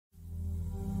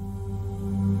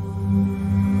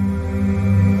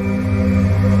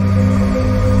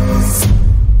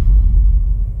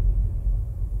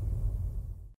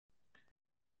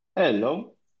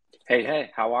hello. Hey,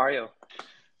 hey, how are you?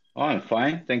 Oh, I'm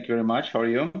fine. Thank you very much. How are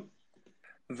you?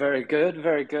 Very good,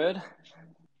 very good.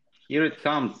 Here it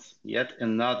comes, yet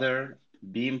another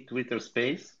Beam Twitter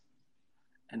space.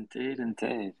 Indeed,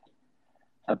 indeed.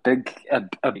 A big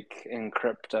in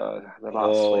crypto the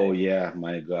last Oh, week. yeah,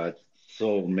 my God.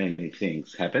 So many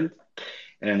things happened,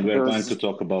 and we're There going to was,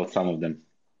 talk about some of them.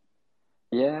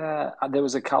 yeah, there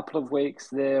was a couple of weeks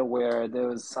there where there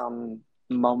was some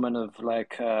moment of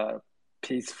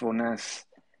peacefulness,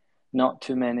 not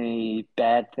too many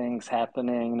bad things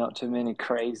happening, not too many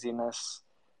craziness,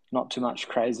 not too much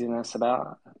craziness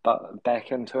about, but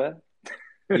back into it.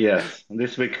 Yes,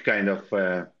 this week kind of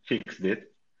fixed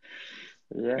it.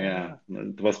 Yeah, Yeah,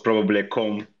 it was probably a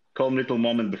calm little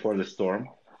moment before the storm.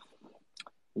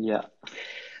 yeah,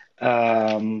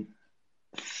 Um,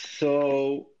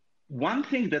 so one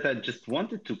thing that I just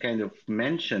wanted to kind of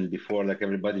mention before like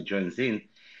everybody joins in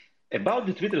about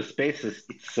the Twitter Spaces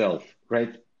itself,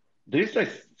 right? There is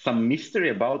like some mystery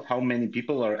about how many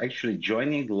people are actually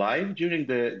joining live during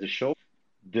the show.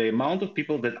 The amount of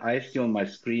people that I see on my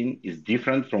screen is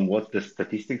different from what the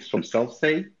statistics from self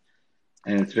say,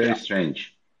 and it's very yeah.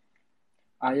 strange.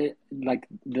 I like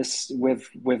this.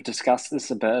 We've discussed this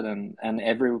a bit, and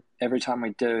every time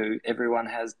we do, everyone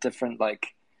has different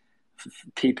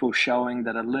people showing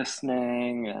that are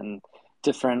listening, and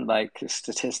different like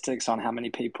statistics on how many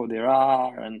people there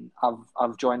are. And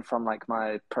I've joined from like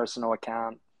my personal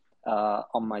account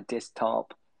on my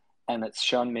desktop, and it's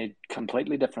shown me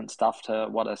completely different stuff to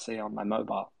what I see on my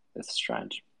mobile. It's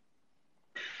strange.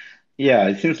 Yeah,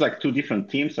 it seems like two different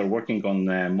teams are working on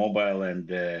mobile and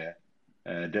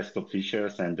desktop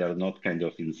features, and they're not kind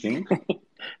of in sync.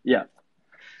 Yeah.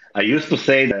 I used to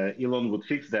say that Elon would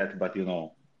fix that, but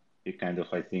he kind of,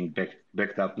 I think,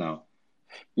 backed up now.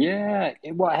 Yeah,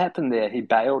 what happened there? He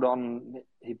bailed on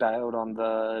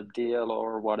the deal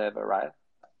or whatever, right?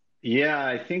 Yeah,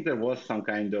 I think there was some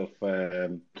kind of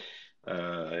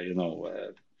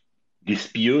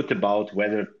dispute about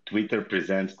whether Twitter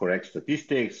presents correct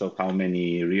statistics of how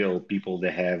many real people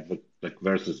they have, like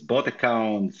versus bot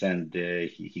accounts, and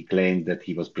he claimed that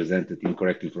he was presented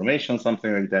incorrect information,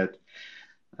 something like that.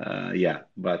 Yeah,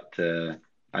 but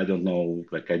I don't know.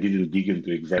 Like I didn't dig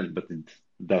into exactly, but it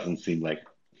doesn't seem like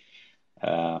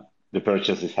uh, the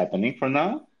purchase is happening for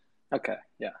now. Okay,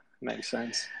 yeah, makes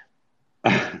sense.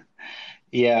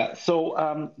 Yeah,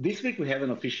 so this week we have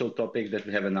an official topic that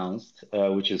we have announced,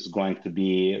 which is going to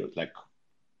be like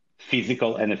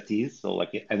physical NFTs, so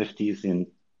like NFTs in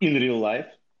real life.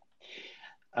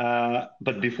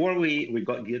 But before we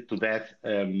get to that,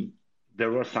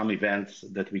 there were some events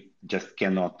that we just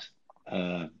cannot,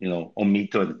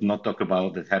 omit or not talk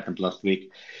about that happened last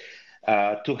week.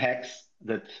 Two hacks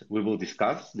that we will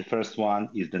discuss. The first one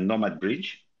is the Nomad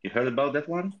Bridge. You heard about that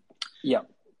one? Yeah,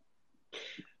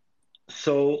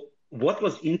 So what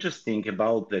was interesting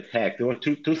about that hack? There were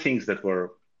two things that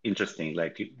were interesting.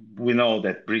 Like we know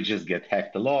that bridges get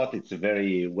hacked a lot. It's a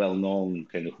very well-known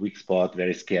kind of weak spot,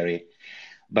 very scary.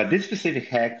 But this specific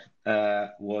hack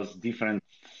was different.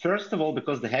 First of all,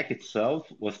 because the hack itself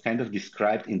was kind of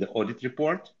described in the audit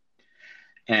report,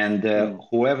 and mm,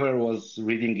 whoever was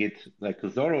reading it like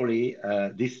thoroughly,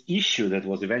 this issue that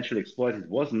was eventually exploited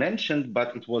was mentioned,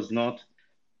 but it was not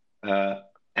uh,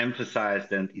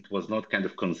 emphasized and it was not kind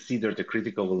of considered a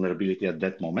critical vulnerability at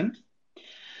that moment.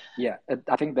 yeah.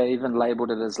 I think they even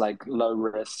labeled it as like low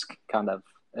risk, kind of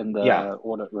in Yeah, the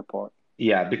audit report.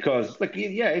 yeah, because like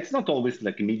yeah, it's not always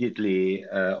like immediately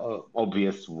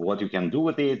obvious what you can do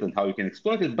with it and how you can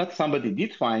exploit it, but somebody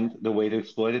did find the way to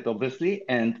exploit it, obviously.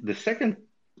 And the second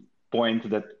point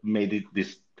that made it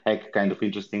this hack kind of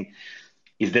interesting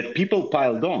is that people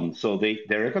piled on. So they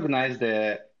recognized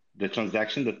the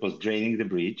transaction that was draining the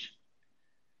bridge,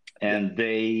 Yeah. and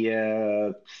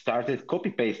they started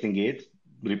copy pasting it,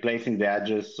 replacing the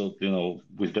address, so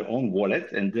with their own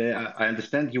wallet. And I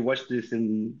understand you watched this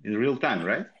in real time,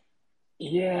 right?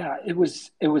 Yeah, it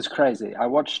was crazy. I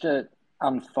watched it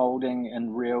unfolding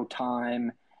in real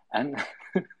time, and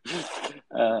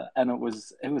and it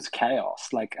was chaos.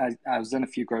 Like I was in a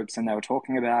few groups and they were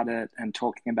talking about it and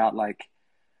talking about like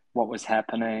what was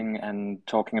happening and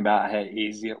talking about how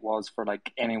easy it was for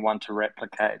like anyone to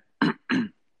replicate.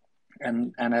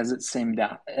 And as it's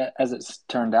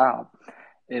turned out,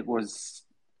 it was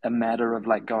a matter of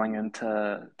like going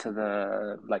to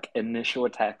the like initial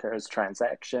attacker's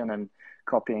transaction and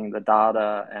copying the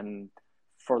data and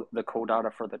for the call data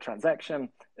for the transaction,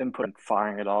 input and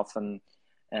firing it off,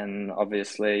 and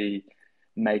obviously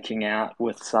making out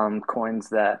with some coins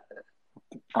that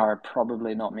are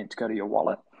probably not meant to go to your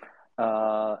wallet.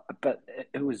 But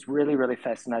it was really, really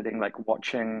fascinating, like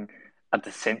watching. a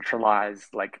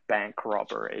decentralized like bank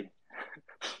robbery.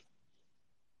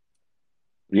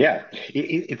 Yeah,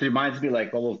 it reminds me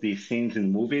like all of these scenes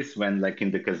in movies when like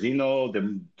in the casino,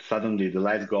 suddenly the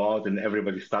lights go out and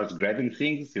everybody starts grabbing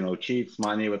things, chips,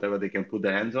 money, whatever they can put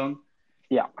their hands on.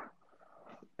 Yeah.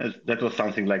 That was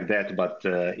something like that, but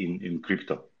in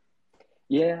crypto.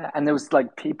 Yeah, and there was like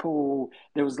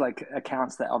there was like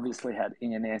accounts that obviously had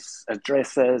ENS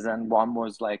addresses, and one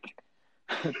was like,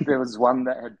 there was one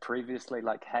that had previously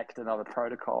like hacked another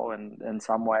protocol in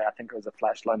some way. I think it was a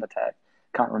flash loan attack.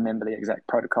 Can't remember the exact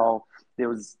protocol. There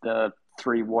was the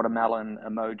three watermelon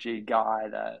emoji guy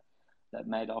that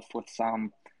made off with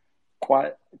some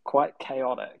quite quite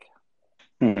chaotic.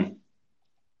 Hmm.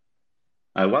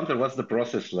 I wonder what's the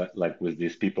process like with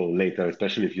these people later,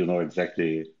 especially if you know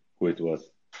exactly who it was.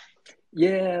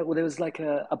 Yeah, well, there was like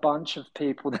a bunch of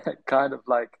people that kind of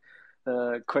like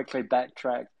quickly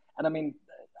backtracked. And I mean,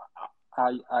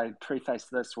 I preface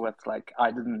this with like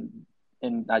I didn't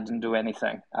do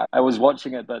anything. I was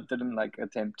watching it, but didn't like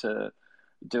attempt to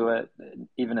do it.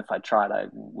 Even if I tried, I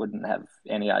wouldn't have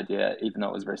any idea, even though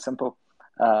it was very simple.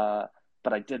 Uh,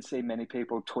 but I did see many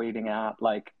people tweeting out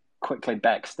like quickly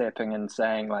backstepping and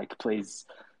saying like, please,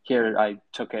 here I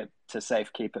took it to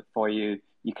safekeep it for you.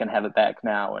 You can have it back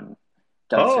now, and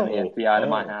don't send the Oh, FBI to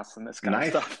my oh, house and this kind of nice,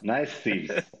 stuff. nice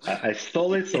thieves. I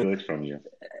stole it, so it from you.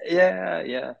 Yeah,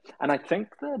 yeah. And I think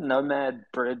the Nomad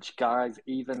Bridge guys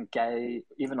even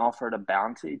offered a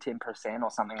bounty, 10%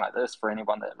 or something like this for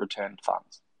anyone that returned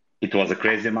funds. It was a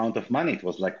crazy amount of money. It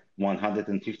was like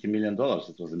 $150 million.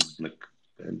 It was like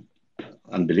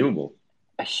unbelievable.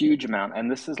 A huge amount.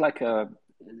 And this is like a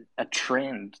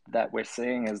trend that we're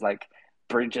seeing is like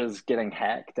bridges getting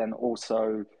hacked and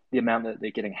also the amount that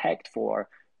they're getting hacked for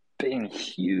being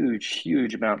huge,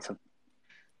 huge amounts of.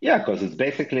 Yeah, because it's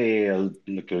basically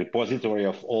like a repository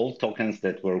of all tokens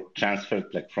that were transferred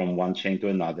like from one chain to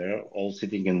another, all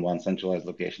sitting in one centralized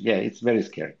location. Yeah, it's very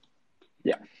scary.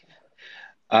 Yeah,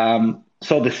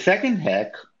 So the second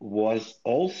hack was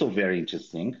also very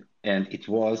interesting, and it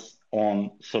was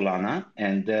on Solana.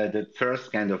 And the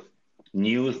first kind of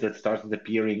news that started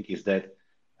appearing is that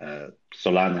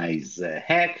Solana is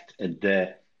hacked, and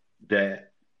the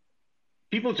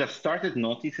people just started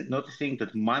noticing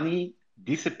that money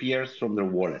disappears from their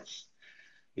wallets.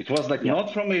 It was like yeah,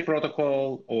 not from a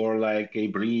protocol or like a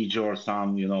bridge or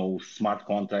some, smart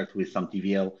contract with some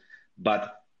TVL,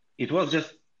 but it was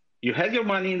just you had your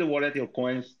money in the wallet, your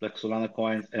coins, like Solana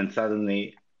coins, and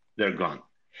suddenly they're gone.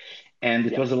 And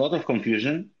it yeah. was a lot of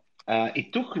confusion.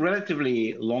 It took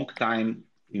relatively long time,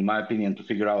 in my opinion, to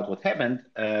figure out what happened.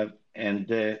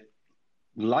 And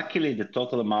luckily, the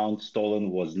total amount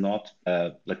stolen was not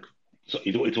like so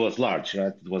it was large,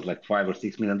 right? It was like $5 or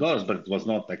 $6 million, but it was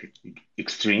not like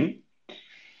extreme.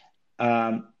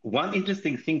 One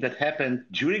interesting thing that happened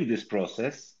during this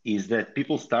process is that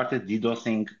people started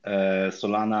DDoSing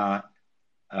Solana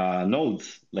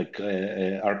nodes, like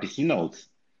RPC nodes,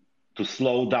 to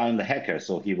slow down the hacker,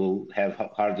 so he will have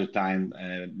harder time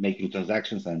making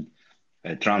transactions and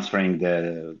transferring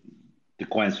the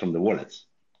coins from the wallets.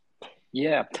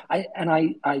 Yeah,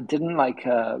 I didn't like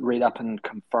read up and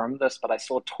confirm this, but I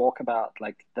saw talk about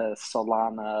like the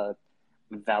Solana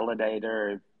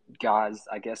validator guys,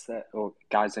 I guess that or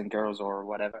guys and girls or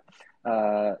whatever,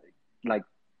 uh, like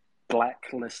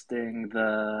blacklisting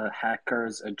the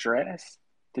hacker's address.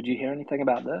 Did you hear anything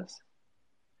about this?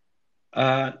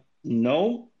 Uh,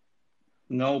 no,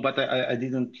 no, but I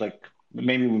didn't like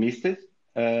maybe we missed it.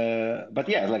 But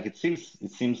yeah, like it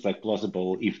seems like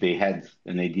plausible if they had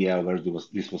an idea where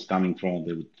this was coming from,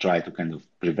 they would try to kind of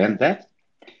prevent that.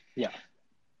 Yeah,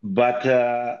 But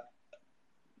the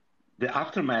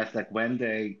aftermath, like when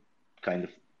they kind of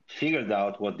figured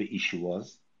out what the issue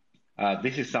was,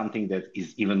 this is something that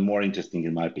is even more interesting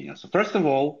in my opinion. So first of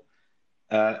all,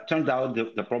 turned out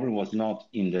the problem was not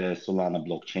in the Solana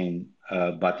blockchain,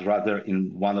 but rather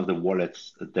in one of the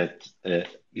wallets that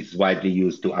is widely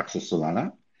used to access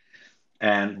Solana.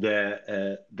 And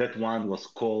that one was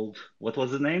called, what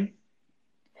was the name?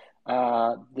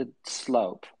 the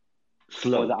slope or the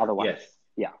Slope. other one. Yes.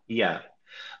 Yeah, Yeah.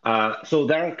 So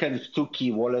there are kind of two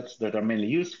key wallets that are mainly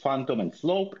used, Phantom and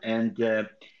Slope. And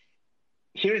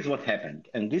here is what happened.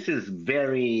 And this is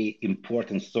very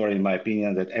important story, in my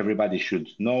opinion, that everybody should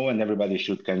know and everybody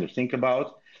should kind of think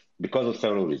about because of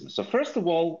several reasons. So first of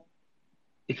all,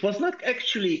 it was not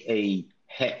actually a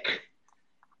hack.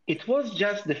 It was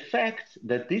just the fact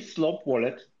that this Slope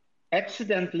wallet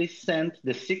accidentally sent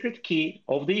the secret key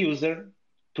of the user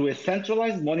to a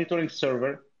centralized monitoring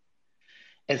server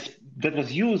as that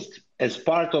was used as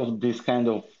part of this kind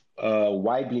of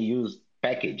widely used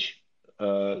package.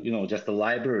 just a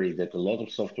library that a lot of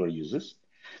software uses.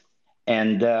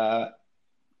 And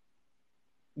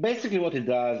basically what it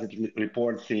does, it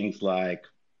reports things like,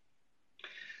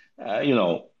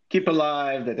 keep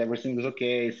alive, that everything is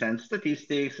okay, send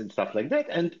statistics and stuff like that.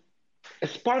 And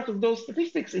as part of those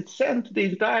statistics, it sent the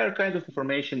entire kind of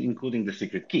information, including the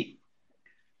secret key.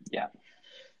 Yeah.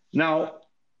 Now,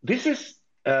 this is,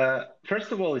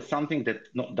 first of all, it's something that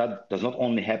does not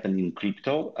only happen in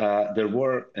crypto. There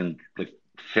were, and like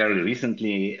fairly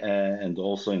recently, and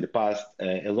also in the past,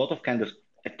 a lot of kind of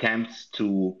attempts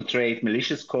to trade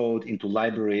malicious code into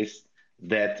libraries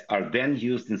that are then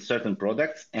used in certain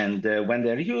products. And when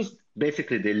they're used,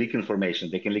 basically they leak information.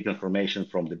 They can leak information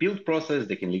from the build process.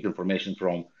 They can leak information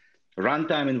from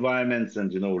runtime environments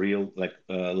and real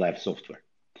live software.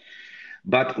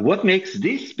 But what makes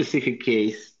this specific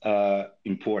case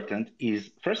important is,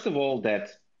 first of all, that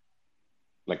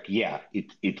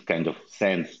it kind of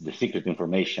sends the secret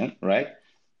information, right?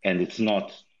 And it's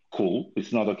not cool.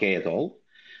 It's not okay at all.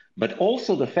 But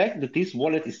also the fact that this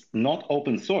wallet is not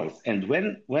open source. And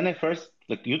when I first,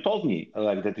 you told me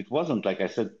that it wasn't, like I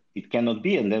said, it cannot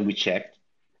be. And then we checked.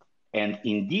 And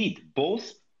indeed, both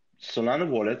Solana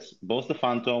wallets, both the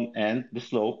Phantom and the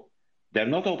Slope, they're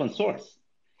not open source,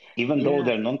 even though Yeah.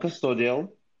 they're non-custodial.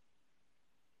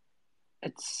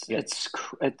 Yeah,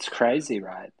 It's crazy,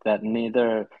 right? That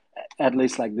neither, at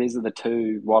least like these are the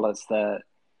two wallets that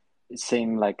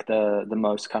seem like the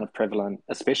most kind of prevalent,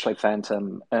 especially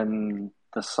Phantom in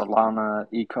the Solana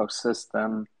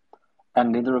ecosystem,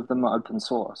 and neither of them are open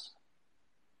source.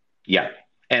 yeah.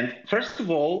 And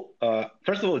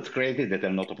it's crazy that they're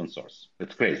not open source.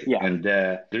 It's crazy, Yeah, and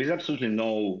there is absolutely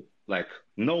no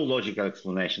logical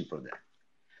explanation for that.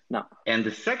 no, And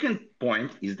the second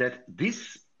point is that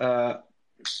this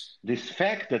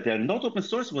fact that they're not open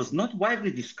source was not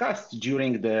widely discussed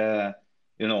during the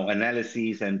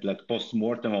analysis and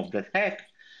post-mortem of that hack.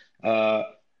 Uh,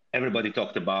 Everybody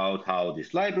talked about how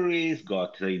these libraries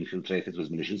got infiltrated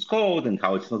with malicious code and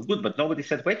how it's not good, but nobody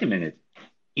said, wait a minute,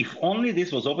 if only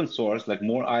this was open source,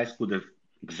 more eyes could have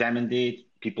examined it,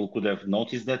 people could have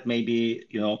noticed that maybe,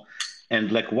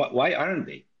 and why aren't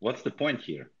they? What's the point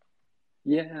here?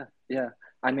 yeah, yeah.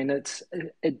 I mean,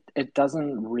 it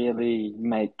doesn't really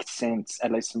make sense,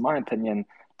 at least in my opinion,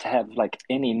 to have like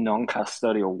any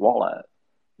non-custodial wallet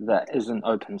that isn't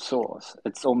open source.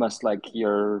 It's almost like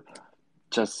you're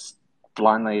just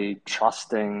blindly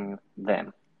trusting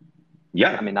them. I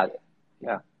Yeah, mean,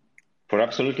 yeah, for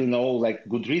absolutely no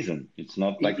good reason. It's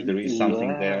not like there is something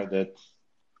yeah, there that.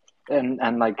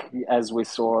 and like as we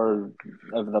saw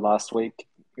over the last week,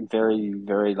 very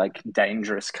very like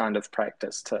dangerous kind of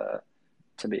practice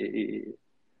to be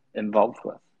involved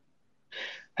with.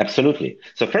 Absolutely.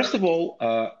 So first of all,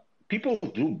 people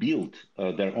do build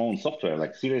their own software,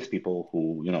 like serious people who,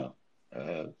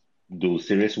 uh, do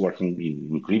serious work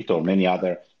in crypto or many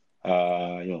other,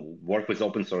 work with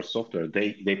open source software.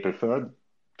 They prefer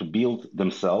to build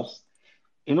themselves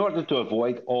in order to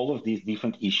avoid all of these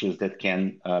different issues that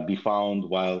can be found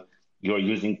while you're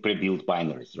using pre-built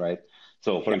binaries, right?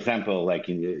 So, for Yeah, example, like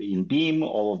in Beam,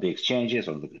 all of the exchanges,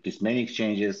 or at least many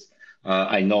exchanges,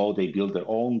 I know they build their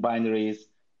own binaries.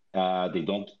 They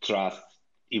don't trust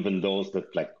even those that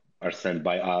are sent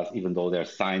by us, even though they're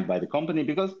signed by the company,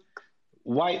 because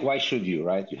why should you,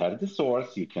 right? You have the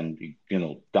source, you can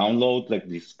download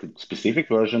this specific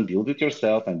version, build it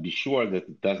yourself, and be sure that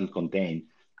it doesn't contain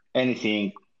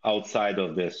anything outside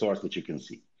of the source that you can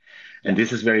see. And yeah,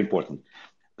 this is very important.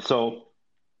 So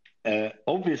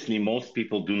obviously, most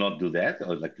people do not do that,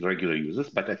 or regular users,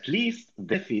 but at least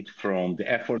they benefit from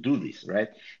the effort to do this, right?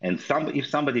 And if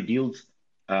somebody builds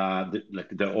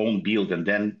their own build and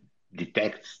then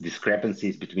detects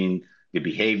discrepancies between the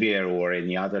behavior or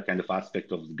any other kind of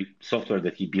aspect of the software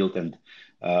that he built and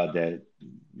the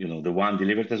one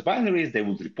delivered as binaries, they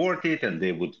would report it and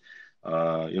they would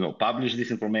publish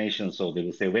this information. So they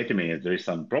will say, wait a minute, there is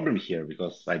some problem here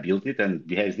because I built it and it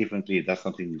behaves differently. It does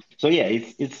something. So yeah,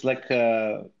 it's like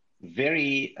a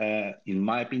very, in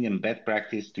my opinion, bad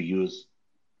practice to use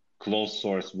closed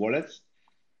source wallets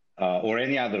or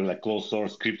any other closed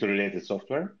source crypto related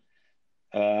software,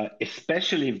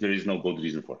 especially if there is no good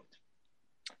reason for it.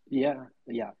 yeah,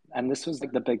 yeah. And this was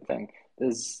like the big thing.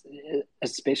 There's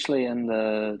especially in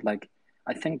the like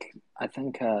I think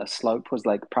Slope was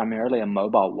like primarily a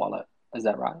mobile wallet. Is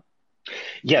that right?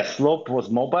 Yes, Slope was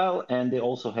mobile and they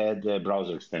also had a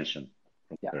browser extension.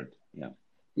 Yeah. Yeah.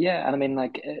 Yeah, and I mean,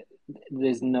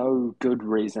 there's no good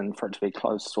reason for it to be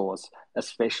closed source,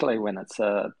 especially when it's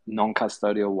a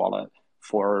non-custodial wallet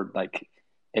for like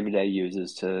everyday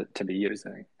users to be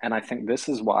using. And I think this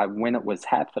is why when it was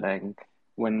happening,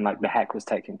 when like the hack was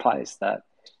taking place, that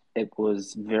there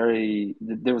was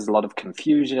a lot of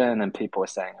confusion, and people were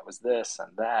saying it was this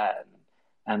and that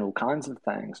and all kinds of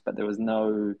things, but there was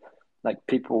no, like,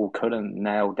 people couldn't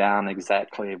nail down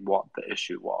exactly what the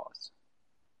issue was.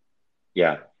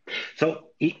 Yeah. So,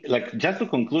 like, just to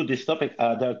conclude this topic,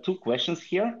 there are two questions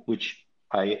here, which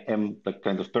I am like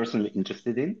kind of personally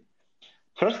interested in.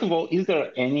 First of all, is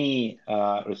there any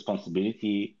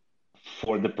responsibility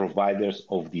for the providers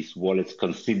of these wallets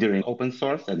considering open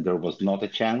source and there was not a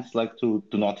chance like to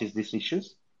notice these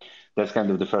issues? That's kind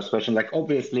of the first question. Like,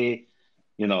 obviously,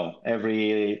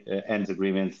 every ends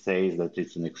agreement says that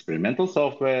it's an experimental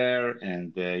software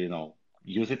and,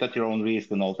 use it at your own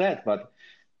risk and all that. But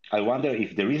I wonder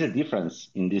if there is a difference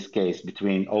in this case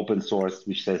between open source,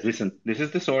 which says, listen, this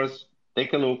is the source,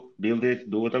 take a look, build it,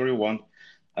 do whatever you want,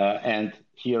 and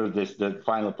here is the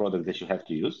final product that you have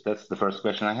to use. That's the first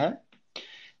question I have.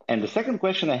 And the second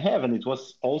question I have, and it was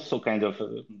also kind of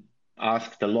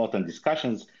asked a lot in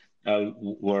discussions,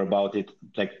 were about it,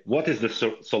 like, what is the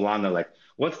Solana like?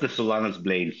 What's the Solana's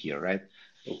blame here, right?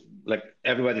 Like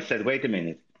everybody said, wait a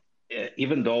minute,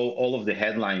 even though all of the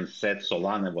headlines said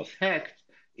Solana was hacked,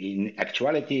 in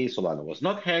actuality, Solana was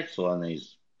not hacked. Solana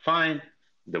is fine.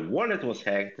 The wallet was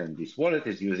hacked, and this wallet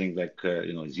is using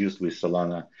is used with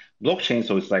Solana blockchain,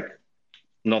 so it's like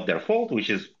not their fault, which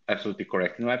is absolutely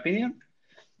correct in my opinion.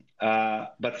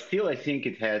 But still, I think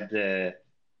it had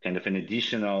kind of an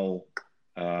additional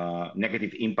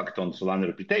negative impact on Solana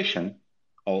reputation,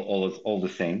 all the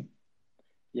same.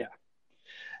 Yeah.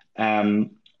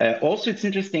 Also, it's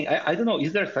interesting. I don't know,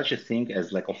 is there such a thing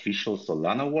as like official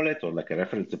Solana wallet or like a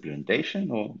reference implementation,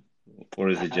 or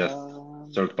is it just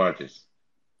third parties?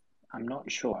 I'm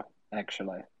not sure,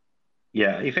 actually.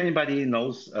 Yeah, if anybody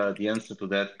knows the answer to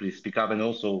that, please speak up, and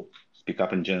also speak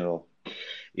up in general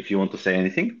if you want to say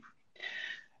anything.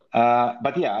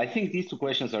 But yeah, I think these two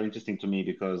questions are interesting to me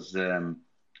because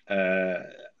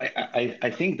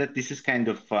I think that this is kind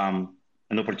of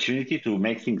an opportunity to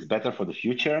make things better for the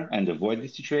future and avoid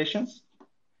these situations.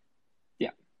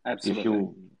 Yeah,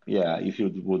 absolutely. If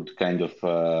you would kind of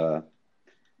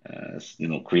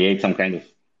create some kind of,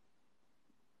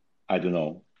 I don't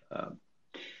know,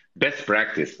 best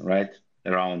practice, right,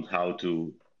 around how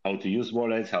to use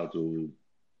wallets, how to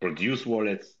produce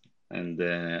wallets, and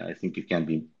I think it can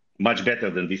be much better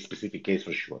than this specific case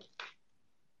for sure.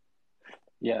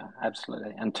 Yeah,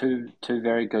 absolutely. And two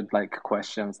very good like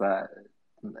questions that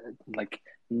like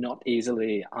not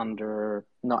easily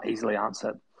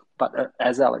answered. But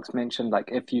as Alex mentioned,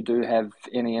 like if you do have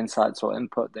any insights or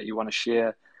input that you want to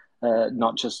share,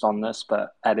 not just on this,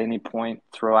 but at any point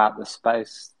throughout the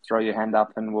space, throw your hand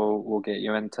up and we'll get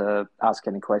you in to ask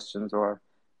any questions or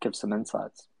give some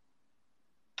insights.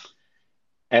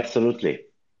 Absolutely.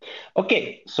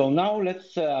 Okay, so now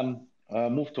let's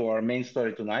move to our main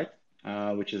story tonight,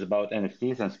 which is about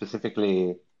NFTs and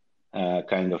specifically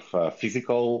kind of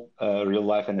physical real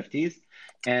life NFTs.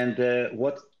 And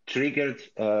what triggered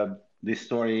this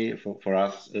story for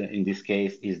us in this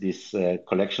case is this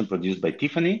collection produced by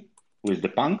Tiffany with the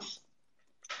punks.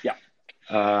 Yeah.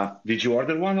 Did you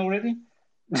order one already?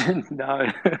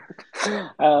 No.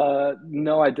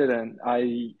 No, I didn't.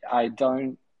 I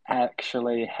don't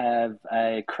actually have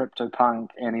a CryptoPunk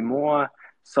anymore,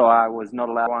 so I was not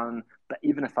allowed one. But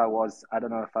even if I was, I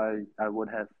don't know if I would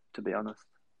have, to be honest.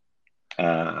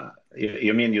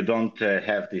 You mean you don't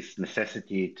have this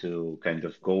necessity to kind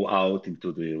of go out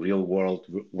into the real world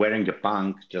wearing a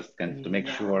punk just kind of to make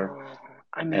sure No,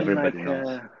 I mean, everybody like,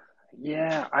 knows?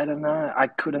 yeah, I don't know. I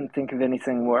couldn't think of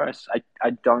anything worse. I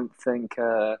don't think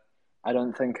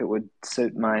it would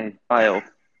suit my style.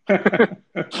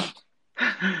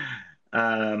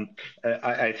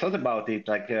 I thought about it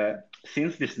like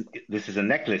since this is a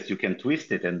necklace, you can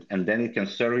twist it and then it can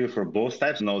serve you for both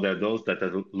types. No, there are those that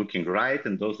are looking right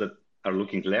and those that are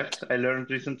looking left. I learned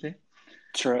recently.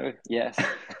 True. Yes.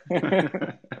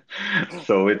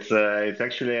 So it's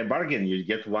actually a bargain. You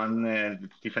get one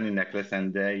Tiffany necklace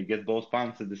and you get both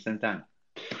pumps at the same time.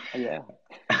 Yeah.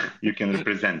 You can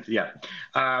represent, yeah.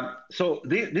 So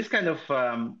this kind of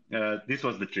this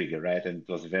was the trigger, right? And it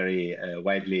was a very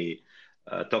widely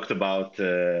talked about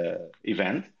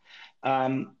event,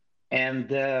 and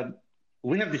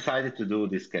we have decided to do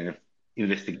this kind of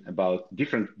investigation about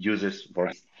different uses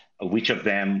for which of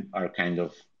them are kind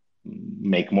of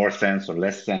make more sense or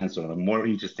less sense or more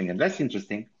interesting and less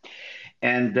interesting.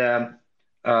 And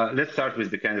let's start with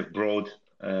the kind of broad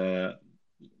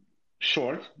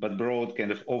short but broad kind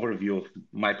of overview of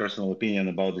my personal opinion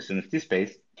about this NFT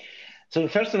space. So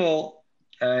first of all,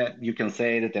 you can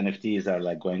say that NFTs are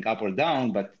like going up or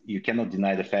down, but you cannot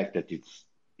deny the fact that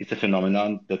It's a phenomenon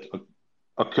that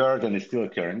occurred and is still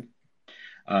occurring,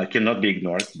 cannot be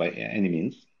ignored by any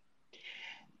means.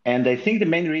 And I think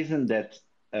the main reason that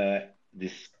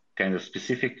this kind of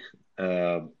specific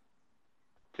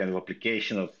kind of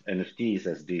application of NFTs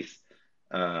as these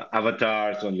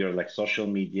avatars on your like social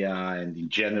media and in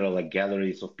general like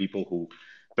galleries of people who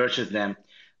purchase them,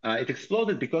 it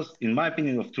exploded because, in my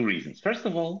opinion, of two reasons. First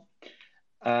of all,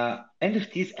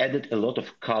 NFTs added a lot of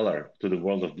color to the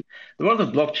world of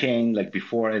blockchain. Like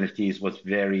before, NFTs was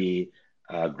very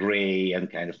gray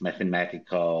and kind of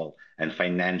mathematical and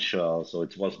financial. So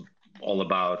it was all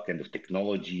about kind of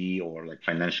technology or like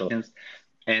financial.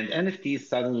 And NFTs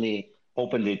suddenly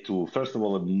opened it to, first of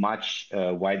all, a much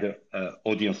wider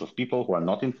audience of people who are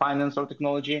not in finance or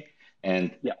technology, and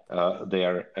Yeah. they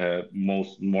are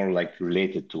more like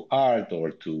related to art or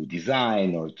to design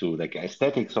or to like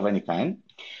aesthetics of any kind.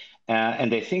 And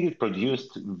I think it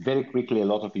produced very quickly a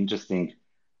lot of interesting,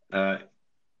 uh,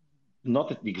 not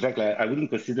exactly, I wouldn't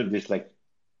consider this like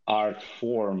art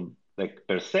form like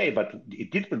per se, but it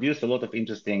did produce a lot of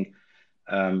interesting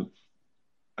um,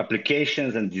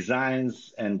 applications and designs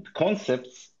and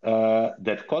concepts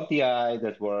that caught the eye,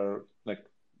 that were like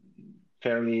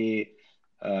fairly,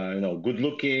 good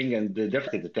looking, and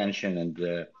definitely attention. And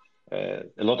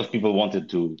a lot of people wanted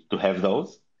to have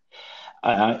those.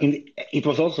 It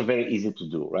was also very easy to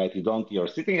do, right? You're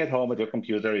sitting at home at your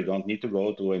computer. You don't need to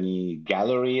go to any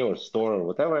gallery or store or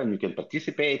whatever, and you can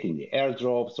participate in the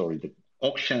airdrops or in the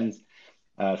auctions.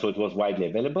 So it was widely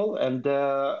available, and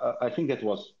I think it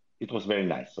was very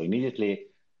nice. So immediately,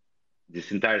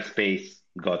 this entire space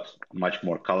got much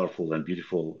more colorful and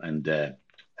beautiful and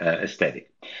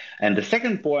aesthetic. And the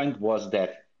second point was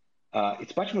that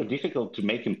it's much more difficult to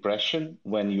make impression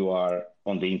when you are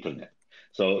on the internet.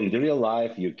 So in the real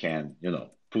life, you can,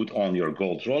 put on your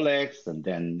gold Rolex and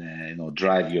then,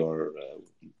 drive your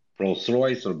Rolls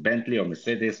Royce or Bentley or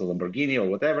Mercedes or Lamborghini or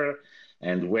whatever,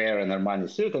 and wear an Armani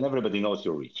suit, and everybody knows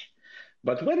you're rich.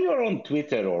 But when you're on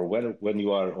Twitter or when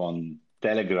you are on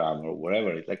Telegram or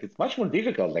wherever, it's much more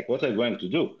difficult. Like, what are you going to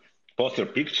do? Post your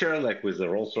picture like with the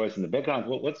Rolls Royce in the background?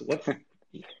 What's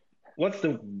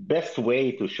the best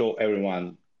way to show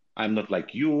everyone I'm not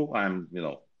like you? I'm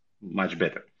much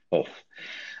better off.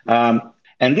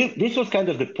 And this was kind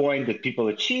of the point that people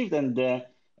achieved, and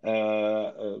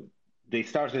they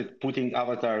started putting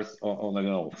avatars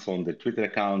on the Twitter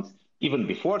accounts even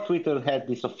before Twitter had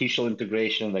this official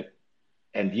integration.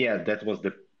 And yeah, that was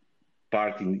the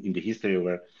part in the history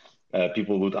where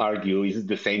people would argue: is it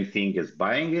the same thing as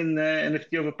buying an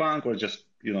NFT of a punk, or just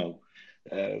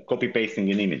copy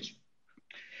pasting an image?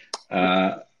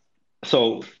 Uh,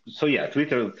 so yeah,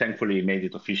 Twitter thankfully made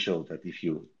it official that if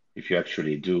you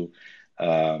actually do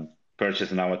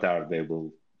purchase an avatar, they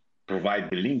will provide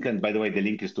the link. And by the way, the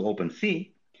link is to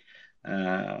OpenSea,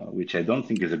 which I don't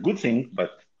think is a good thing,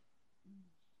 but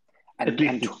at And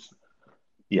least it's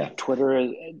yeah.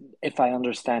 Twitter, if I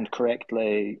understand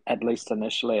correctly, at least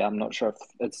initially, I'm not sure if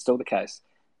it's still the case.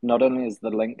 Not only is the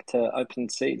link to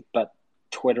OpenSea, but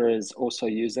Twitter is also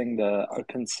using the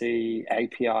OpenSea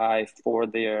API for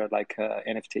their like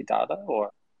NFT data,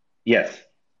 or Yes,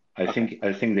 I okay, think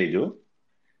I think they do.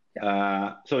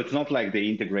 yeah. So it's not like they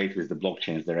integrate with the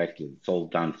blockchains directly. It's all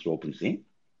done through OpenSea,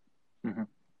 Hmm.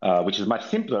 which is much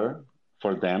simpler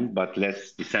for them, but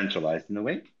less decentralized in a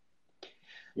way.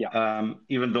 Yeah.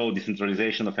 Even though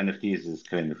decentralization of NFTs is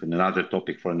kind of another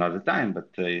topic for another time,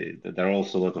 but there are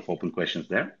also a lot of open questions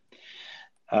there.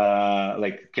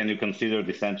 Like, can you consider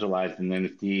decentralized an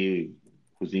NFT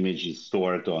whose image is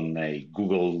stored on a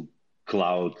Google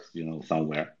Cloud,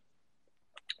 somewhere?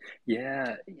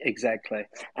 Yeah, exactly.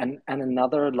 And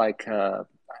another like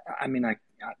I mean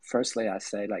firstly I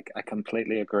say like I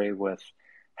completely agree with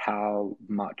how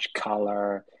much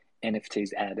color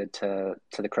NFTs added to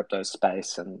the crypto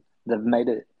space, and they've made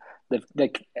it they've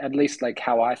like at least like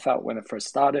how I felt when it first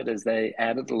started is they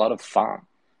added a lot of fun.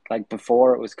 Like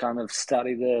before it was kind of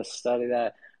study this, study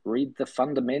that, read the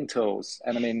fundamentals.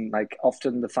 And I mean like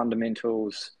often the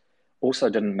fundamentals also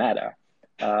didn't matter.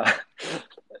 Uh,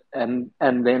 and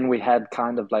then we had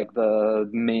kind of like the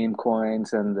meme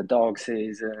coins and the dog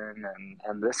season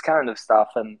and this kind of stuff,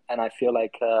 and I feel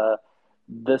like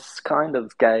this kind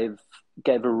of gave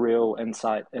a real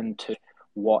insight into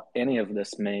what any of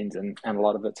this means, and a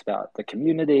lot of it's about the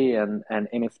community, and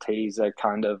NFTs are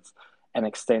kind of an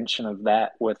extension of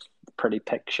that with pretty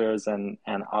pictures and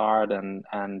art and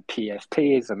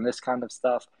PFPs and this kind of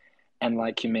stuff. And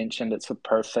like you mentioned, it's a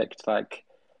perfect like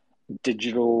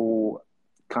digital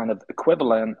kind of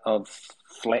equivalent of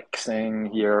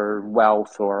flexing your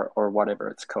wealth or whatever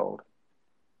it's called.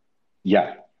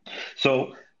 Yeah.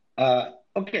 So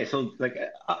Okay, so like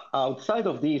outside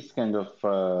of these kind of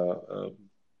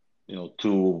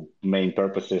two main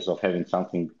purposes of having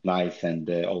something nice and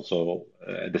also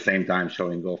at the same time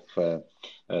showing off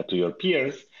to your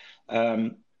peers.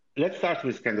 Um, let's start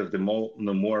with kind of the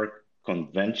more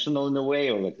conventional in a way,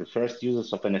 or like the first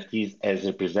uses of NFTs as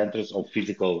representatives of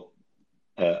physical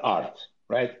art,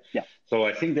 right? Yeah. So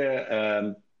I think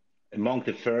among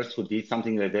the first who did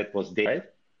something like that was Dave, right?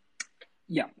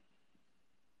 Yeah.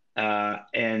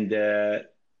 And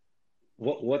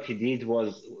what he did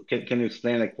was, can you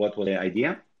explain like what was the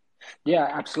idea? Yeah,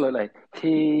 absolutely.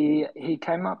 He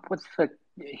came up with the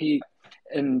he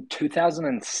in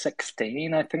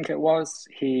 2016, I think it was.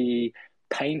 He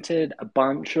painted a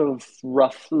bunch of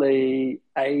roughly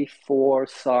A4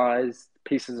 sized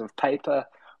pieces of paper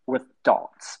with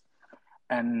dots.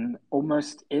 And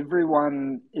almost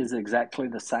everyone is exactly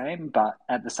the same, but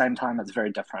at the same time, it's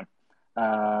very different.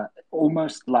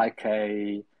 Almost like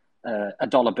a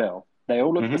dollar bill. They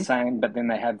all look the Hmm. same, but then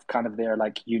they have kind of their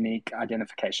like unique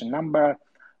identification number,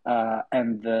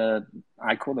 and the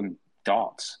I call them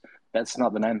dots. That's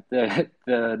not the name.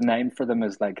 The name for them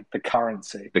is like the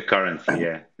currency. The currency,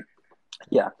 yeah.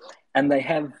 Yeah. And they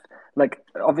have, like,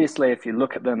 obviously, if you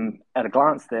look at them at a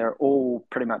glance, they're all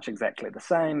pretty much exactly the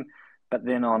same. But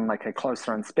then on like a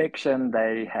closer inspection,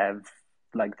 they have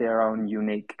like their own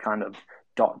unique kind of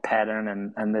dot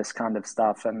pattern and this kind of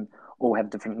stuff, and all have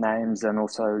different names and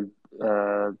also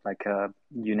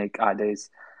unique IDs.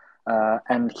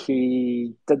 And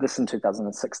he did this in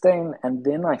 2016. And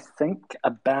then I think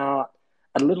about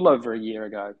a little over a year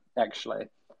ago, actually,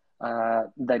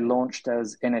 they launched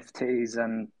as NFTs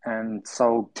and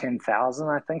sold 10,000,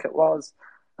 I think it was.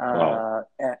 Wow.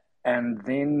 Uh, and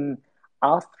then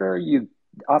after you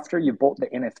after you bought the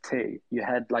NFT, you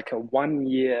had like a 1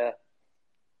 year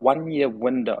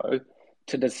window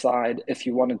to decide if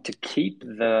you wanted to keep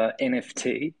the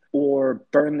NFT or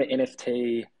burn the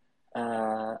NFT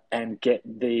and get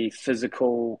the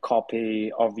physical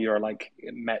copy of your like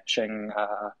matching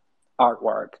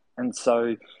artwork. And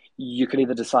so you could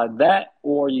either decide that,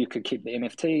 or you could keep the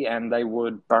NFT, and they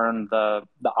would burn the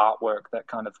artwork that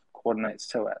kind of coordinates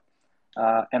to it.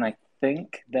 And I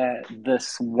think that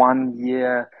this 1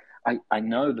 year, I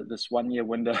know that this 1 year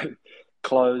window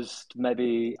closed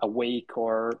maybe a week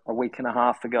or a week and a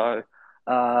half ago.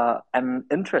 And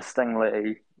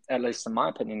interestingly, at least in my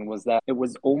opinion, was that it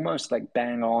was almost like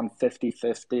bang on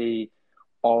 50-50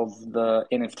 of the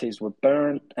NFTs were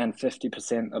burnt and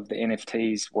 50% of the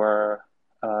NFTs were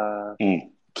uh, Mm,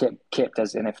 kept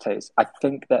as NFTs. I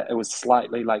think that it was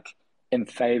slightly like in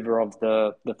favor of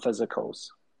the physicals.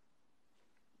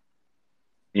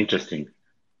 interesting.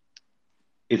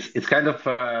 It's kind of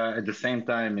at the same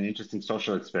time an interesting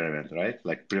social experiment, right?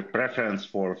 Like preference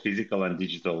for physical and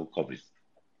digital copies.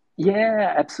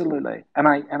 Yeah, absolutely. And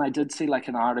I did see like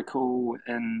an article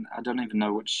in, I don't even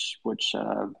know which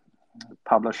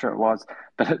publisher it was,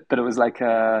 but it was like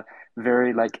a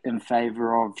very like in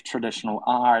favor of traditional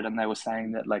art, and they were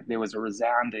saying that like there was a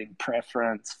resounding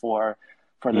preference for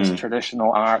this Mm,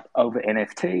 traditional art over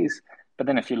NFTs. But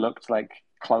then if you looked like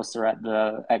closer at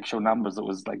the actual numbers, it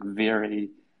was like very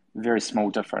small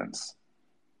difference.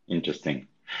 interesting.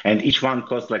 And each one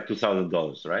costs like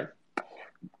 $2,000, right?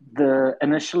 The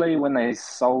initially when they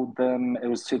sold them, it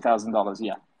was $2,000.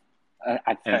 Yeah, I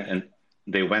And think. and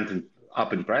they went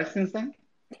up in price since then?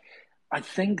 I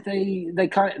think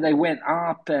they went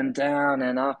up and down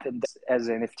and up and down, as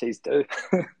NFTs do.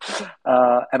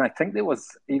 And I think there was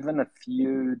even a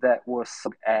few that were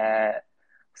sold at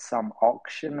some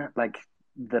auction, like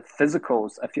the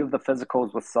physicals. A few of the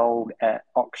physicals were sold at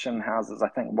auction houses. I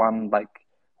think one like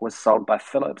was sold by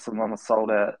Phillips and one was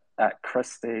sold at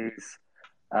Christie's.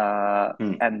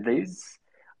 Hmm. And these,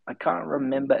 I can't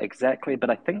remember exactly, but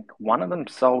I think one of them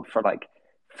sold for like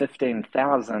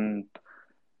 15,000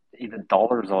 either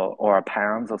dollars or a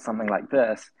pounds or something like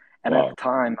this. And at the Wow.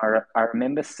 time, I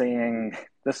remember seeing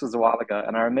this was a while ago,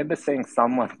 and I remember seeing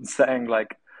someone saying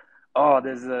like, "Oh,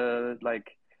 there's a like,"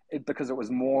 because it was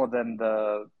more than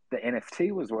the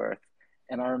NFT was worth.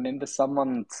 And I remember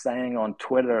someone saying on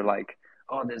Twitter like,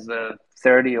 "Oh, there's a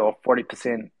 30 or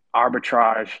 40%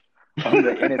 arbitrage on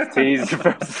the NFTs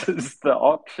versus the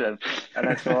auction." And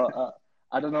I thought,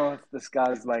 I don't know if this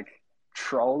guy's like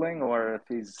trolling or if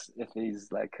he's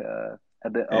like a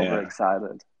bit Yeah.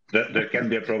 overexcited. There can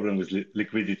be a problem with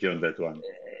liquidity on that one.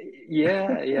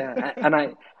 Yeah, yeah,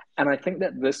 and I think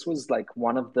that this was like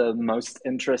one of the most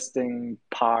interesting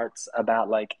parts about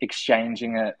like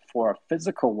exchanging it for a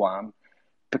physical one,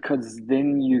 because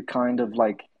then you kind of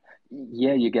like,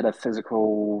 yeah, you get a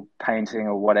physical painting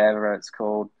or whatever it's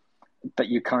called, but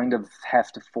you kind of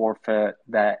have to forfeit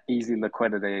that easy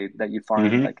liquidity that you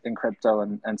find Hmm. like in crypto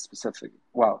and specific,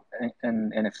 well,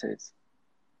 in NFTs.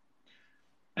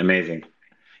 Amazing.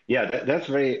 Yeah, that's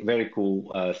very, very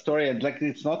cool story. And like,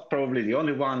 it's not probably the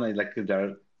only one. Like, there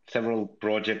are several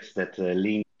projects that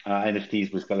link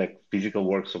NFTs with kind of like physical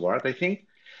works of art, I think.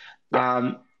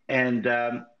 Yeah. And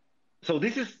so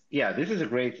this is a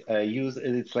great use.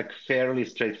 And it's like fairly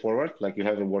straightforward. Like you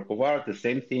have a work of art, the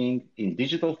same thing in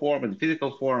digital form and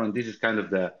physical form. And this is kind of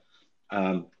the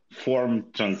form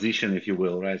transition, if you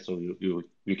will, right? So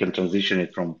you can transition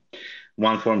it from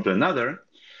one form to another.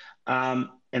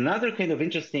 Another kind of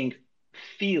interesting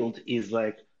field is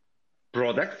like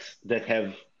products that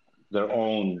have their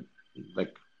own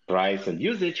like price and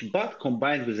usage, but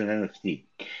combined with an NFT.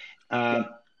 Yeah. Um,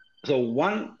 so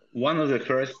one of the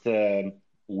first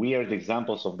weird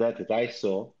examples of that I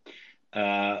saw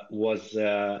was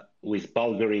with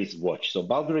Bulgary's watch. So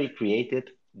Bulgari created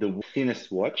the thinnest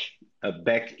watch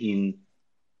back in,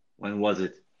 when was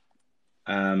it?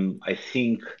 I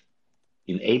think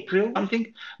in April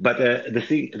something. But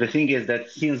the thing is that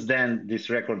since then this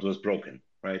record was broken,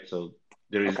 right? So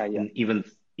there is Okay. Yeah. an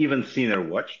even thinner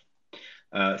watch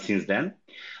since then.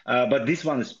 But this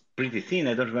one is pretty thin.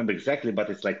 I don't remember exactly, but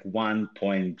it's like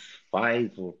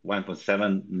 1.5 or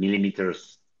 1.7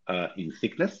 millimeters in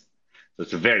thickness. So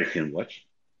it's a very thin watch.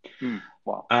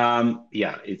 Wow.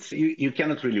 Yeah, you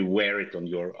cannot really wear it on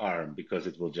your arm because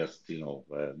it will just,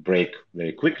 break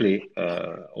very quickly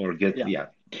or get, Yeah. yeah.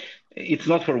 It's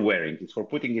not for wearing. It's for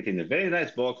putting it in a very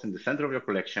nice box in the center of your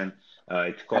collection.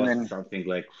 It And costs then, something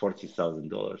like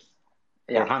 $40,000.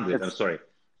 yeah, 400, I'm it's, sorry.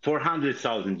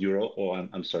 400,000 euro. Oh,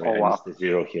 I'm sorry. oh, I wow. missed the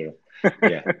zero here.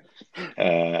 Yeah.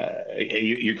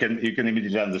 You can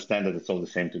immediately understand that it's all the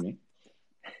same to me.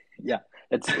 Yeah.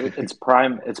 It's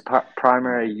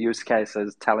primary use case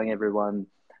is telling everyone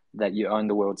that you own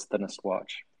the world's thinnest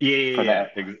watch Yeah, for yeah,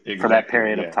 that yeah. for that Exactly.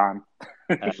 period of Yeah. time.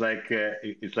 It's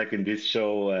like in this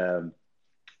show,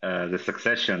 The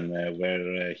Succession,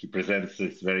 where he presents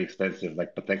this very expensive,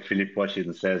 like Patek Philippe watch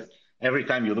and says, every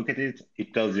time you look at it,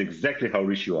 it tells you exactly how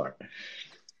rich you are.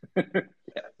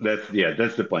 That's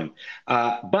the point.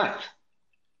 But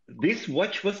this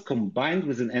watch was combined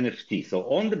with an NFT. So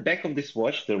on the back of this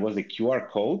watch, there was a QR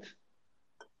code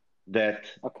that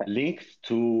Okay. linked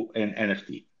to an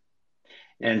NFT.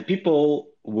 Yeah. And people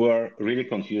were really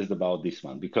confused about this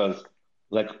one because,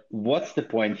 like, what's the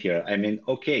point here? I mean,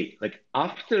 okay, like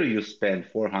after you spend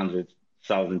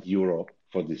 400,000 euro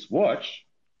for this watch,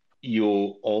 you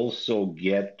also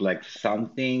get like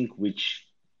something which,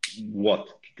 what?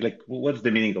 Like, what's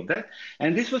the meaning of that?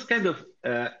 And this was kind of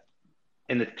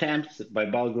an attempt by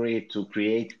Bulgari to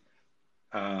create,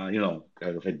 kind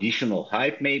of additional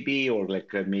hype, maybe, or like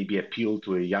maybe appeal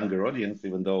to a younger audience,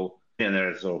 even though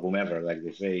millionaires or whomever, like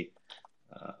they say,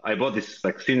 I bought this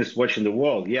like thinnest watch in the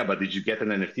world. Yeah, but did you get an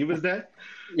NFT with that?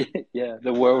 Yeah,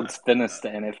 the world's thinnest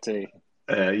NFT.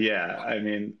 Yeah, I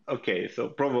mean, okay, so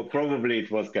probably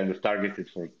it was kind of targeted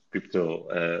for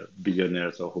crypto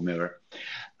billionaires or whomever.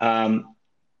 Um,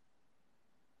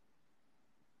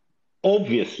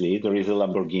 Obviously, there is a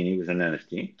Lamborghini with an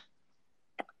NFT.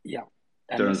 Yeah,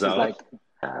 and Turns this is out, like,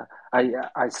 uh,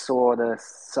 I saw this.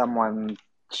 Someone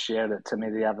shared it to me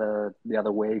the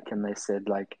other week, and they said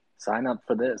like, sign up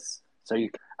for this, so you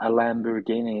a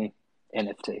Lamborghini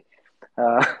NFT.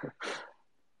 Uh,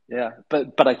 yeah,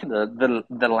 but I think the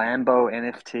Lambo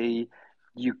NFT,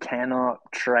 you cannot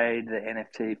trade the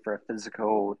NFT for a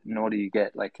physical, nor do you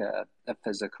get like a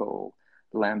physical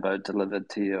Lambo delivered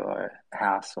to your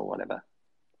house or whatever.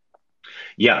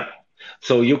 yeah.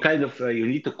 So you kind of you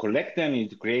need to collect them. You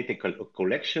need to create a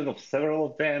collection of several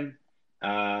of them,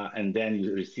 and then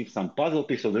you receive some puzzle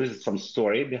piece. So there is some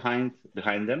story behind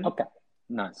them. Okay,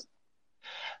 nice.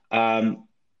 Um,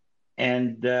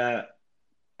 and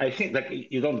I think like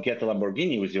you don't get a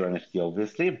Lamborghini with your NFT,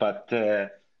 obviously, but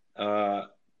uh,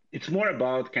 it's more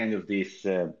about kind of this,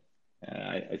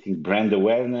 I think, brand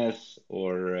awareness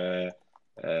or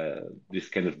this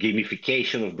kind of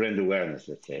gamification of brand awareness,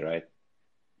 let's say, right?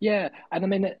 Yeah, and I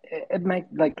mean, it make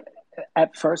like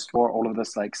at first for all of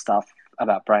this like stuff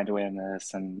about brand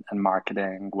awareness and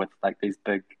marketing with like these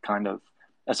big kind of,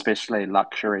 especially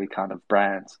luxury kind of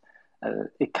brands,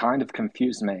 it kind of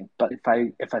confused me. But if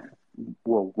I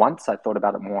well, once I thought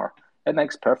about it more, it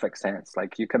makes perfect sense.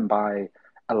 Like you can buy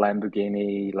a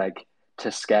Lamborghini like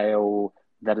to scale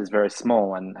that is very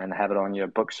small and have it on your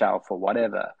bookshelf or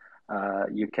whatever.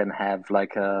 You can have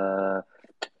like a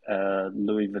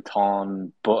Louis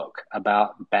Vuitton book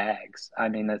about bags. I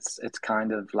mean, it's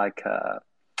kind of like a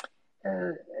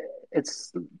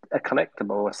it's a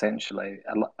collectible essentially.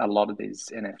 A lot of these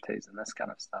NFTs and this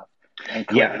kind of stuff, and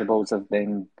Yeah. collectibles have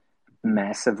been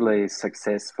massively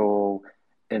successful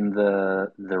in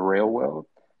the real world.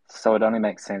 So it only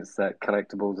makes sense that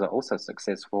collectibles are also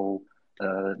successful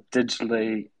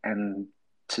digitally, and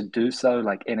to do so,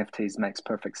 like NFTs makes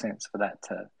perfect sense for that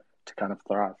to kind of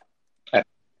thrive. Uh,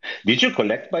 Did you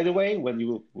collect, by the way, when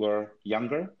you were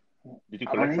younger? Did you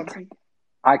collect I something?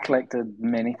 I collected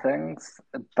many things,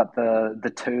 but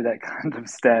the two that kind of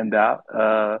stand out,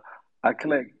 I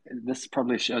collect. This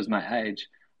probably shows my age.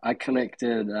 I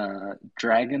collected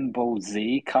Dragon Ball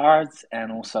Z cards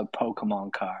and also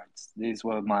Pokemon cards. These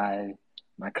were my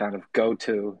kind of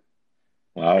go-to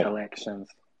Wow. collections.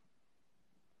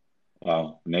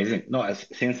 Wow. Amazing. No,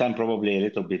 since I'm probably a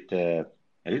little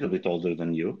bit older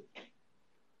than you,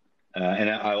 and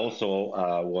I also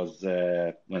was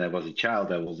when I was a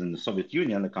child, I was in the Soviet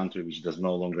Union, a country which does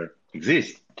no longer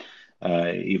exist,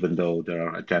 even though there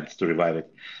are attempts to revive it.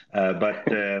 But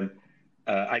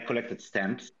I collected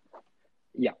stamps.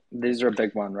 Yeah, these are a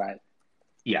big one, right?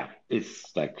 Yeah,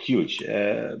 it's like huge.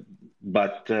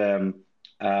 But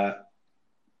uh,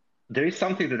 there is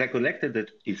something that I collected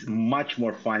that is much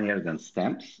more funnier than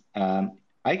stamps.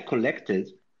 I collected,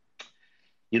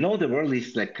 there were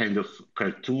these like kind of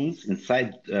cartoons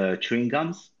inside chewing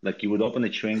gums. Like you would open a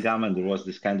chewing gum and there was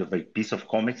this kind of like piece of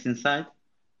comics inside.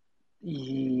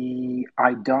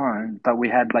 I don't, but we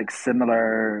had like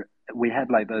similar. We had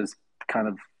like those kind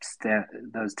of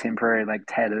those temporary like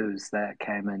tattoos that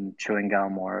came in chewing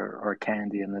gum or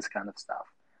candy and this kind of stuff.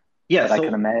 Yeah, But I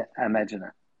can so imagine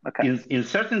it. Okay. in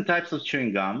certain types of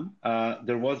chewing gum,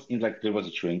 there was a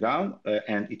chewing gum,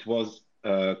 and it was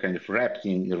kind of wrapped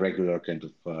in irregular kind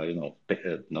of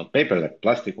not paper like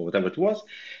plastic or whatever it was,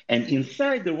 and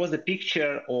inside there was a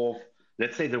picture of,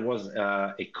 let's say there was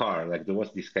a car, like there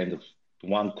was this kind of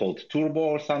one called Turbo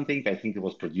or something. I think it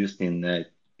was produced in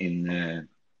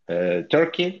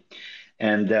Turkey,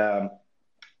 and there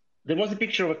was a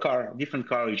picture of a car, different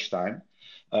car each time.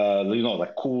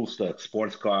 Like cool stuff,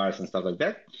 sports cars and stuff like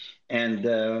that. And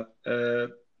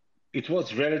it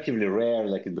was relatively rare,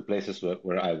 like in the places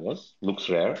where I was, looks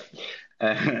rare.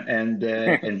 And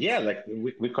yeah, like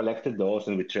we collected those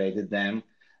and we traded them.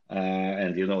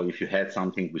 And if you had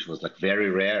something which was like very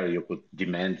rare, you could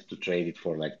demand to trade it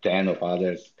for like 10 of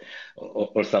others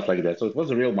or stuff like that. So it was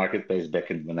a real marketplace back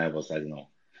when I was, I don't know,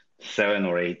 7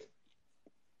 or 8.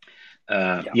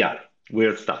 Yeah. Yeah,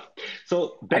 weird stuff.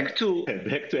 So And back to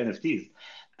NFTs.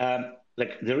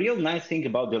 Like the real nice thing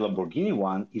about the Lamborghini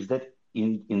one is that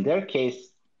in their case,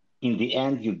 in the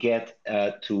end, you get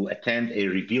to attend a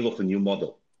reveal of a new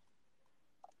model.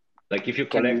 Like if you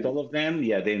can collect you? all of them,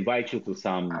 yeah, they invite you to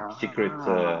some secret.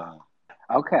 Ah,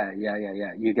 okay. Yeah, yeah,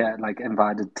 yeah. You get like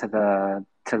invited to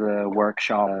the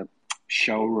workshop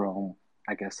showroom,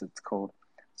 I guess it's called,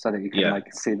 so that you can Yeah,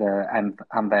 like see the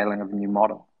unveiling of the new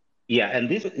model. yeah, and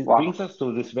this it Wow. brings us to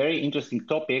this very interesting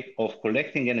topic of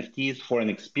collecting NFTs for an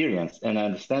experience. And I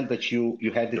understand that you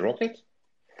had the rocket.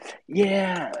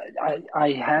 Yeah,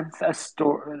 I have a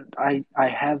story. I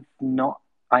have not.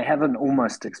 I have an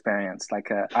almost experience.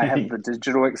 I have the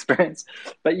digital experience,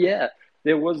 but yeah,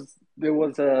 there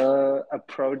was a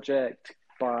project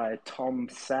by Tom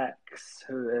Sachs,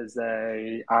 who is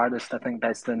a artist I think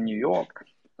based in New York,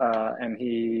 and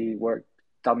he worked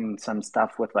done some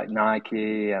stuff with like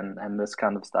Nike and this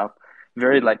kind of stuff.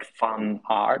 Very like fun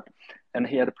art, and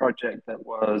he had a project that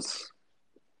was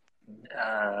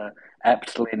uh,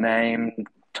 aptly named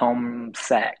Tom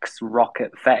Sachs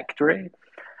Rocket Factory,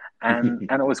 and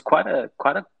it was quite a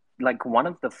like one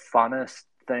of the funnest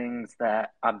things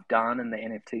that I've done in the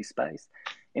NFT space.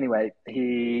 Anyway,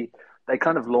 he they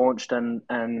kind of launched and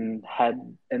had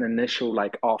an initial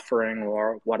like offering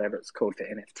or whatever it's called for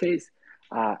NFTs,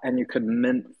 and you could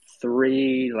mint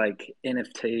three like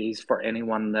NFTs for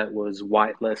anyone that was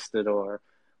whitelisted or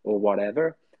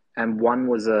whatever. And one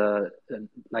was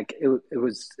it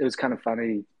was kind of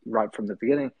funny right from the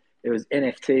beginning. It was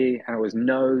NFT and it was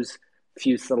nose,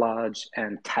 fuselage,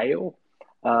 and tail.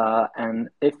 And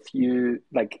if you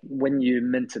like, when you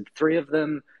minted three of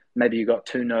them, maybe you got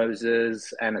two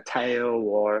noses and a tail,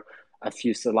 or a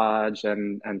fuselage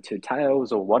and two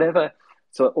tails, or whatever.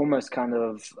 So it almost kind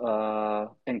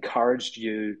of encouraged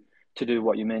you to do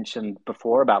what you mentioned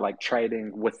before about like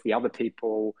trading with the other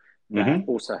people that Hmm.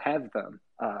 also have them.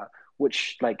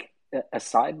 Which, like, a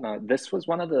side note, this was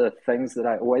one of the things that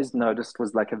I always noticed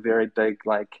was like a very big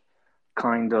like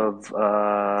kind of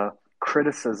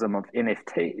criticism of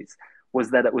NFTs,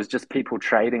 was that it was just people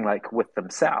trading like with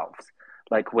themselves,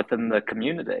 like within the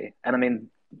community. And I mean,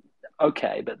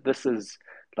 okay, but this is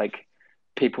like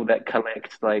people that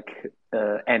collect like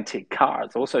antique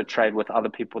cars also trade with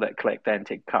other people that collect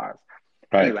antique cars.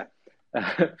 Right. Anyway,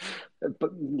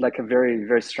 but like a very,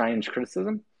 very strange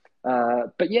criticism.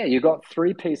 But yeah, you got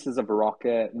three pieces of a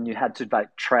rocket, and you had to like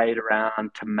trade around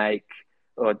to make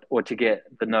or to get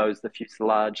the nose, the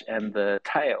fuselage, and the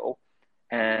tail.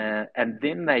 And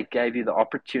then they gave you the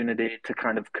opportunity to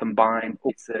kind of combine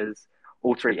pieces,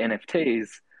 all three NFTs,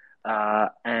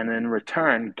 and in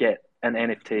return get an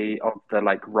NFT of the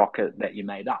like rocket that you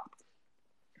made up.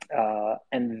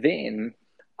 And then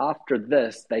after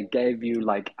this, they gave you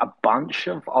like a bunch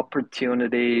of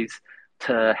opportunities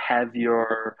to have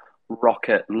your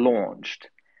rocket launched.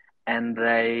 And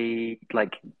they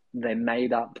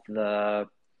made up the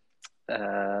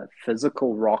physical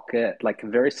rocket, like a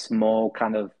very small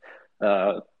kind of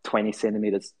 20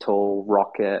 centimeters tall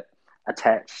rocket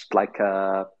attached like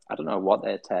a, I don't know what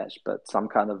they attached, but some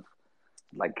kind of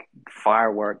like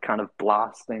firework kind of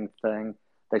blasting thing.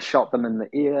 They shot them in the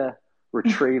air,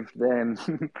 retrieved them,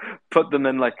 put them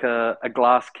in like a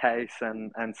glass case,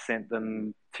 and sent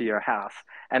them to your house.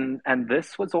 And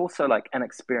this was also like an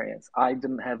experience. I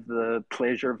didn't have the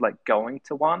pleasure of like going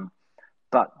to one,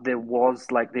 but there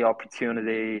was like the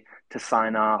opportunity to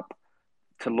sign up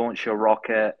to launch your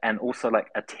rocket and also like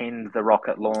attend the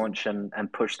rocket launch and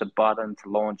push the button to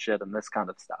launch it and this kind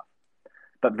of stuff.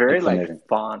 But very That's like amazing.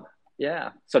 fun. Yeah.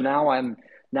 So now I'm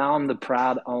the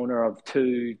proud owner of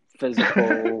two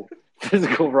physical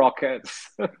rockets.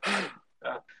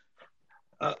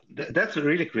 That's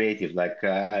really creative. Like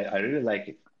I really like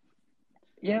it.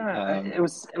 Yeah, Um, it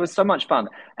was so much fun.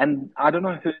 And I don't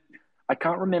know who, I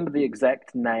can't remember the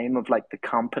exact name of like the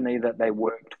company that they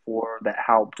worked for that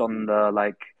helped on the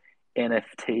like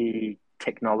NFT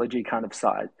technology kind of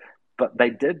side. But they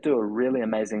did do a really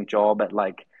amazing job at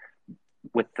like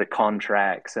with the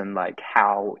contracts and like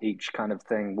how each kind of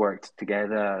thing worked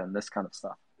together and this kind of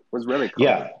stuff. It was really cool.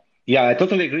 yeah, yeah, I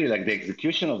totally agree. Like the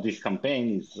execution of this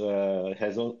campaign is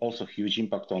has also huge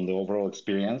impact on the overall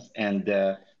experience, and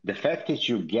the fact that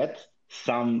you get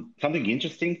something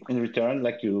interesting in return,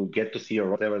 like you get to see or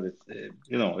whatever.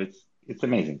 That's it's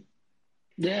amazing.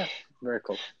 Yeah, very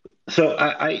cool. So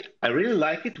I really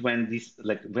like it when these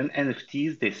like when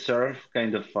NFTs they serve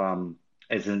kind of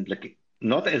as in like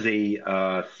not as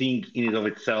a thing in and of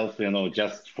itself,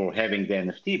 just for having the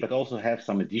NFT, but also have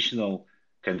some additional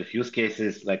kind of use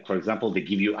cases. Like for example, they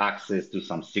give you access to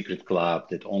some secret club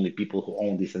that only people who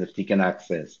own this NFT can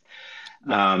access.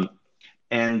 Yeah. Um,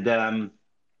 and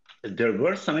There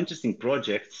were some interesting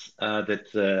projects that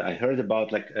I heard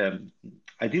about. Like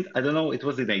I don't know, it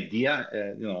was an idea,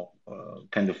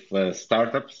 kind of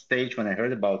startup stage when I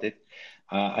heard about it.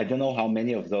 I don't know how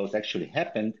many of those actually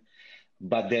happened,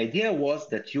 but the idea was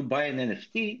that you buy an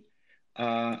NFT,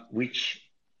 which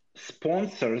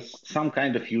sponsors some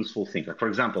kind of useful thing. Like for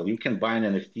example, you can buy an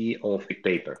NFT of a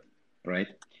paper, right?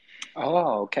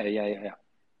 Oh, okay. Yeah, yeah, yeah.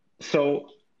 So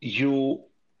you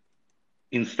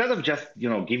instead of just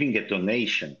giving a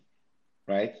donation,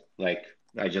 right? Like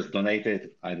I just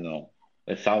donated, I don't know,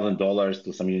 $1,000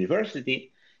 to some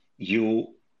university.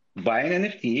 You buy an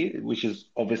NFT, which is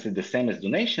obviously the same as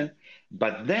donation,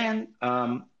 but then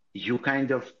you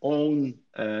kind of own,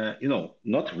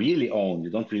 not really own. You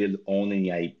don't really own any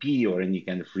IP or any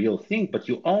kind of real thing, but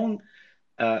you own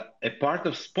a part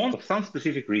of sponsor of some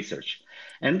specific research.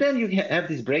 And then you have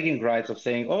these bragging rights of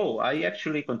saying, oh, I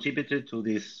actually contributed to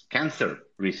this cancer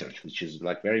research, which is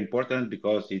like very important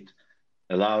because it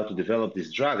allowed to develop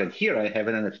this drug. And here I have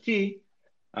an NFT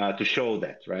to show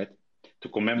that, right? To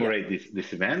Yeah. commemorate this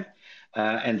event.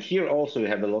 And here also you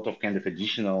have a lot of kind of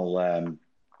additional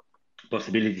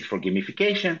possibilities for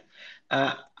gamification.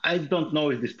 Uh, I don't know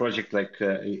if this project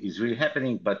is really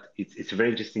happening, but it's a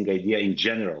very interesting idea in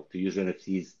general to use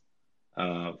NFTs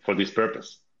for this purpose.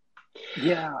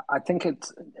 Yeah, I think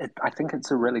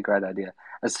it's a really great idea,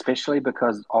 especially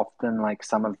because often like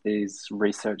some of these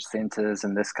research centers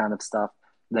and this kind of stuff,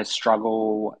 they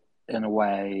struggle in a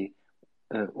way,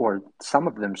 or some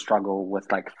of them struggle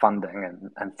with like funding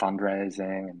and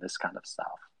fundraising and this kind of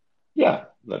stuff. Yeah,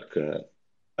 like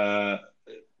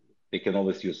they can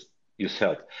always use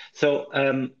help. So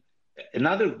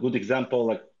another good example,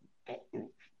 like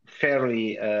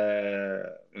fairly,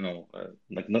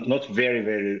 like not very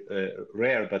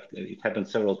rare, but it happened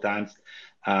several times,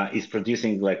 is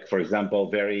producing like, for example,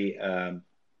 very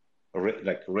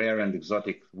like rare and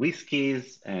exotic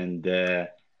whiskeys and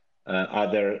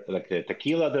other like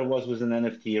tequila there was with an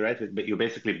NFT, right? But you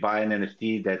basically buy an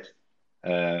NFT that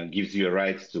gives you a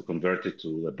right to convert it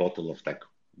to a bottle of like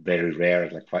very rare,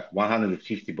 like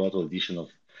 150 bottle edition of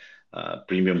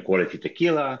premium quality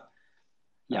tequila.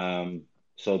 Yeah.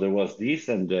 So there was this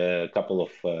and a couple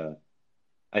of.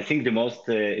 I think the most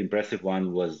impressive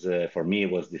one was for me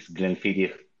was this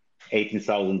Glenfiddich,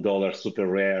 $18,000 super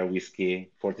rare whiskey,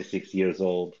 46 years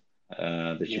old,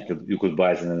 that Yeah, you could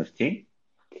buy as an NFT.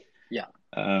 yeah.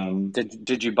 Um,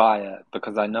 Did you buy it?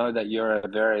 Because I know that you're a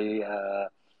very a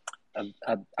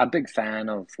big fan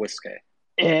of whiskey.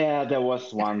 yeah, there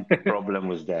was one problem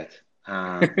with that.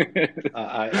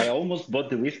 I almost bought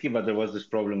the whiskey, but there was this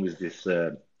problem with this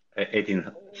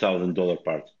 $18,000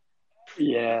 part.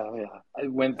 Yeah, yeah. I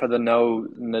went for the no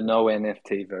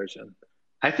NFT version.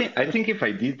 I think if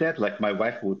I did that, like my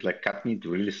wife would like cut me into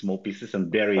really small pieces and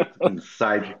bury it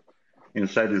inside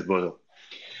this bottle.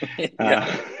 Yeah.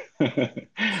 Uh,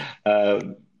 uh,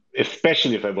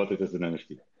 Especially if I bought it as an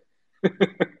NFT.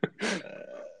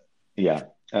 Yeah.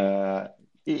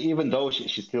 Even though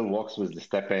she still walks with the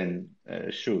step-in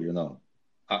shoe, you know.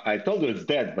 I told her it's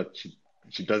dead, but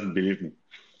she doesn't believe me.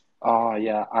 Oh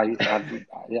yeah,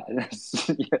 yeah, yeah,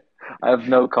 I have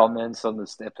no comments on the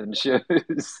step and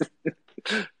shoes.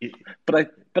 It-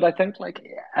 But I think like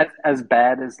as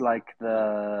bad as like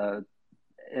the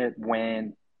it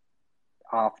went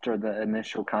after the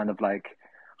initial kind of like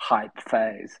hype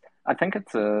phase. I think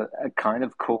it's a kind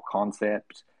of cool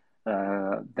concept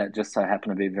that just so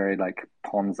happened to be very like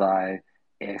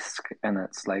Ponzi-esque in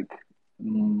its like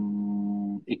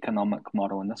economic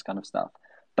model and this kind of stuff.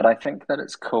 But I think that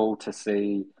it's cool to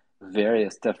see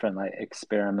various different like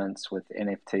experiments with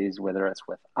NFTs, whether it's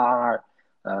with art,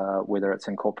 whether it's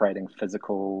incorporating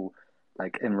physical,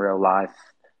 like in real life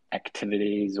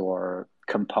activities or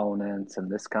components and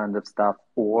this kind of stuff,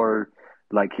 or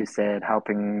like you said,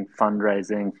 helping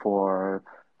fundraising for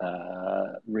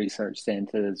research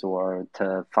centers or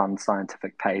to fund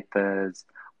scientific papers,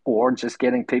 or just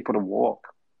getting people to walk.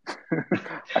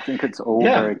 I think it's all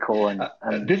yeah. very cool and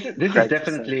This is great to see.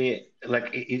 definitely like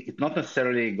it not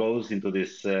necessarily goes into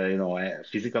this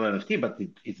physical NFT, but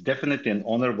it's definitely an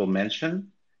honorable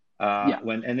mention Yeah.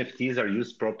 when NFTs are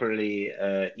used properly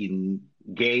in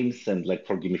games and like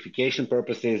for gamification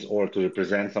purposes or to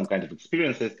represent some kind of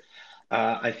experiences.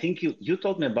 I think you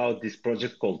told me about this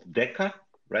project called Deca,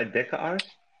 right? Deca Art.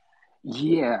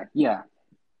 Yeah, yeah.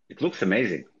 It looks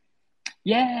amazing.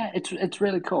 Yeah, it's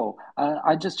really cool.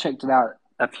 I just checked it out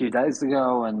a few days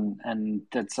ago and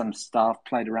did some stuff,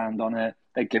 played around on it.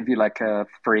 They give you like a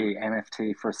free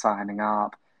NFT for signing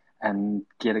up and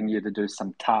getting you to do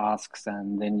some tasks,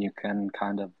 and then you can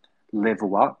kind of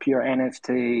level up your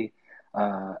NFT,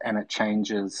 and it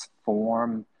changes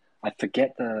form. I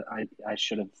forget I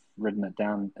should have written it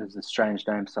down. It was a strange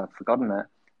name, so I've forgotten it.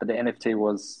 But the NFT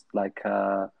was like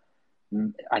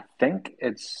I think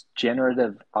it's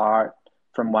generative art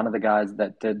from one of the guys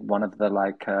that did one of the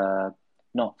like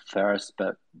not first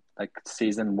but like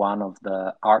season one of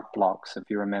the art blocks, if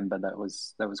you remember. That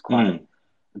was quite Mm.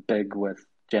 big with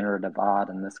generative art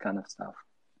and this kind of stuff.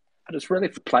 But it's really,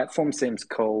 platform seems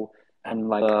cool. And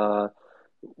like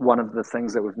one of the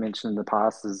things that we've mentioned in the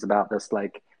past is about this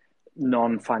like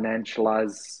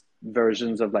non-financialized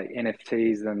versions of like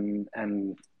NFTs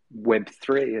and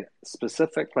Web3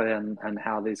 specifically, and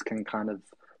how these can kind of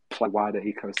play wider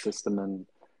ecosystem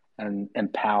and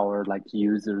empower like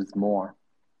users more.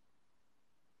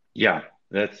 Yeah,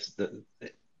 that's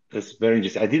very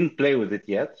interesting. I didn't play with it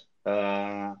yet.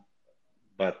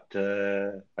 But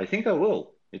I think I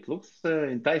will. It looks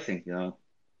enticing, you know.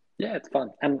 Yeah, it's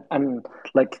fun. And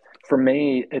like for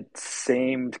me it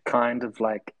seemed kind of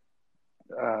like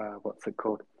what's it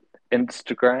called?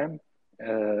 Instagram,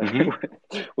 Hmm.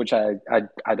 which I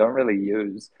don't really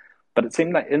use, but it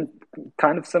seemed like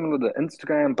kind of similar to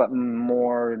Instagram, but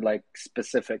more like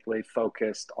specifically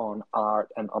focused on art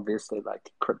and obviously like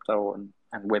crypto and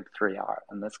Web3 art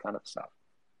and this kind of stuff.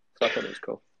 So I thought it was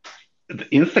cool.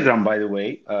 Instagram, by the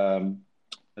way,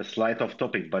 a slight off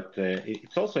topic, but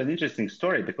it's also an interesting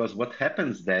story because what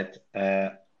happens that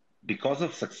because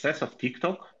of success of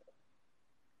TikTok,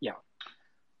 Yeah.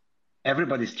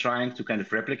 everybody's trying to kind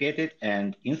of replicate it,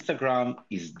 and Instagram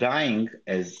is dying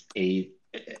as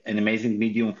an amazing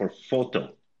medium for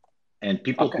photo. And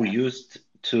people who Okay. used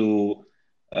to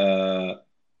uh,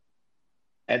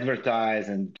 advertise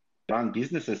and run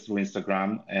businesses through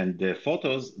Instagram and the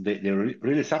photos, they're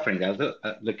really suffering.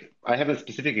 Like I have a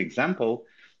specific example.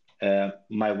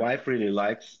 My wife really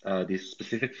likes this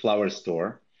specific flower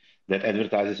store that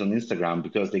advertises on Instagram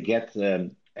because they get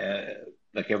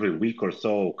like every week or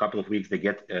so, a couple of weeks, they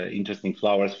get interesting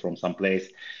flowers from some place,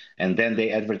 and then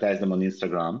they advertise them on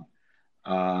Instagram,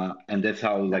 and that's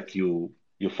how like Nice.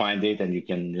 you find it and you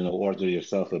can order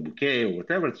yourself a bouquet or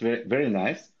whatever. It's very very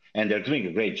nice, and they're doing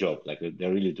a great job. Like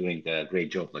they're really doing a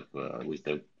great job, like with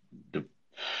the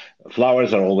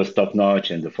Flowers are always top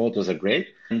notch and the photos are great.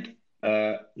 And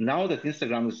now that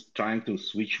Instagram is trying to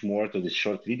switch more to the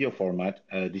short video format,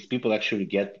 these people actually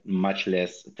get much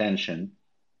less attention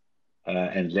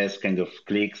and less kind of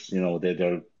clicks.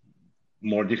 They're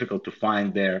more difficult to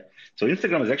find there. So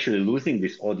Instagram is actually losing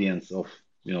this audience of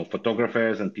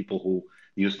photographers and people who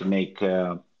used to make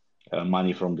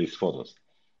money from these photos.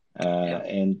 Yeah.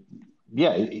 And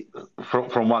yeah,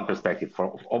 from one perspective,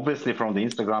 obviously from the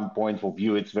Instagram point of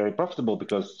view, it's very profitable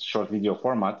because short video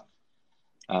format.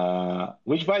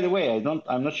 Which, by the way,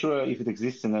 I'm not sure if it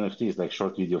exists in NFTs like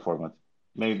short video format.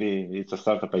 Maybe it's a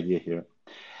startup idea here.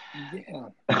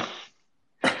 Yeah.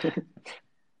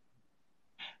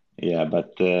 Yeah,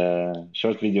 but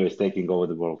short video is taking over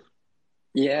the world.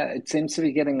 Yeah, it seems to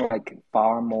be getting like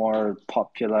far more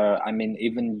popular. I mean,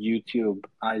 even YouTube,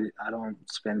 I don't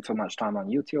spend too much time on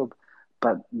YouTube,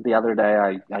 but the other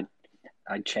day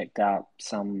I checked out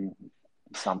something,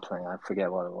 I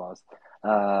forget what it was.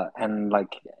 And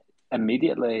like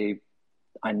immediately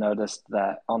I noticed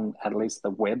that on at least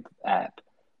the web app,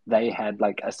 they had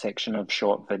like a section of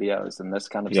short videos and this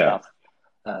kind of Yeah, stuff.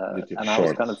 YouTube And I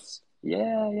was kind of, Shorts.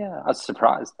 yeah, I was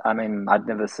surprised. I mean, I'd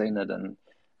never seen it, and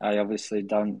I obviously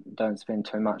don't spend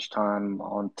too much time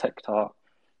on TikTok.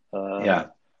 Uh, Yeah,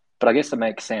 but I guess it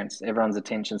makes sense. Everyone's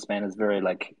attention span is very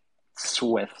like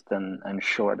swift and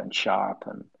short and sharp,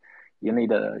 and you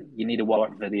need a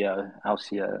short video,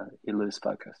 else you lose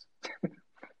focus.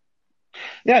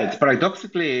 yeah. It's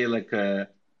paradoxically like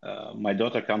my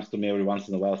daughter comes to me every once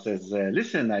in a while, says,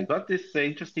 "Listen, I got this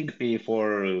interesting recipe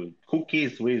for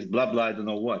cookies with blah blah. I don't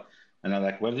know what." And I'm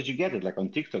like, "Where did you get it? Like on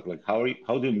TikTok? Like how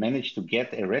do you manage to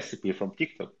get a recipe from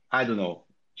TikTok?" I don't know.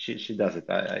 She does it.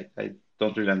 I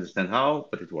don't really understand how,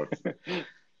 but it works.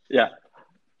 Yeah.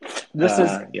 This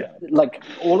is Yeah, like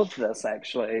all of this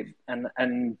actually,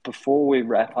 and before we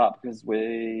wrap up, because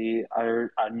we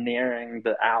are nearing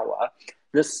the hour,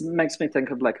 this makes me think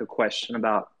of like a question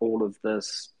about all of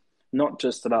this, not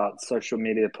just about social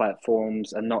media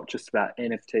platforms and not just about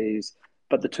NFTs,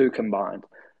 but the two combined.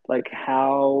 Like,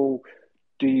 how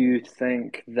do you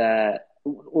think that,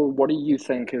 or what do you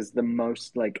think is the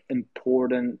most like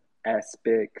important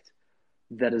aspect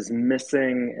that is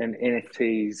missing in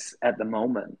NFTs at the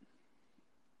moment?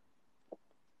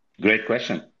 great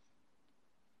question.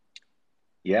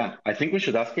 Yeah, I think we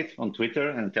should ask it on Twitter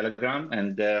and Telegram,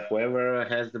 and whoever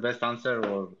has the best answer,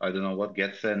 or I don't know what,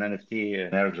 gets an NFT,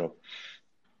 an airdrop,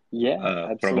 Yeah,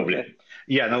 probably. absolutely.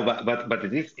 Yeah, no, but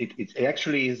it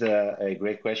actually is a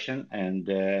great question, and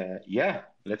yeah,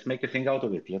 let's make a thing out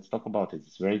of it. Let's talk about it.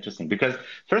 It's very interesting because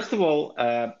first of all,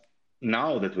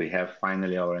 now that we have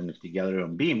finally our NFT gallery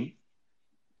on Beam,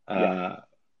 Yeah. uh,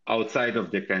 outside of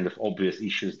the kind of obvious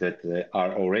issues that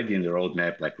are already in the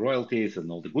roadmap, like royalties and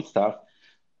all the good stuff.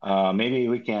 Maybe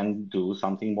we can do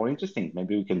something more interesting.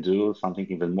 Maybe we can do something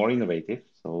even more innovative.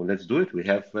 So let's do it. We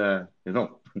have,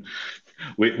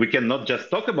 we can not just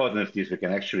talk about NFTs, we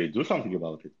can actually do something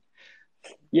about it.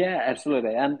 Yeah,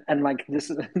 absolutely. And like this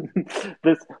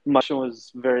this my question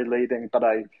was very leading, but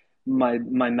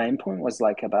my main point was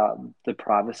like about the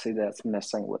privacy that's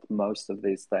missing with most of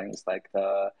these things, like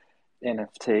the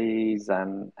NFTs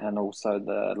and also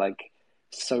the like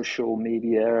social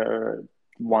media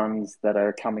ones that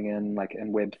are coming in like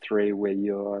in Web3 where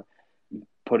you're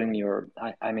putting your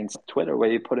I mean Twitter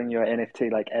where you're putting your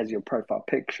NFT like as your profile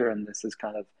picture and this is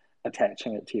kind of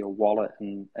attaching it to your wallet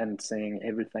and seeing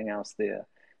everything else there.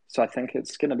 So I think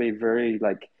it's going to be very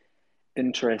like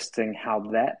interesting how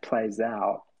that plays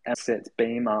out and sets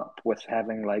Beam up with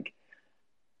having like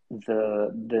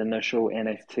the initial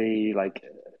NFT like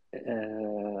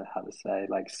how to say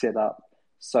like set up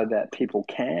so that people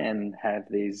can have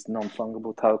these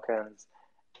non-fungible tokens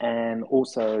and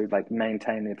also like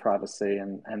maintain their privacy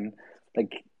and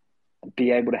like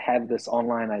be able to have this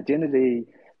online identity,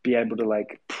 be able to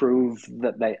like prove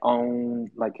that they own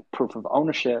like proof of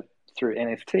ownership through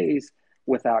NFTs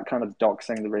without kind of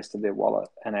doxing the rest of their wallet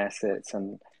and assets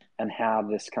and how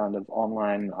this kind of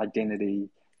online identity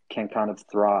can kind of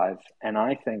thrive. And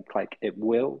I think like it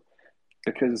will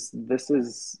because this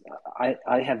is I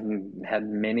have had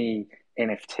many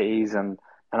NFTs and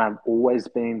I've always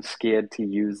been scared to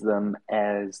use them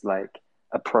as like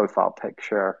a profile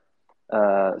picture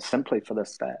simply for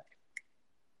this fact.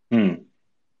 Hmm.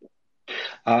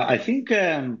 I think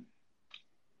it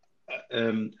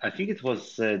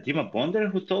was Dima Bonder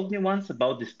who told me once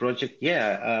about this project.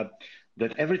 Yeah,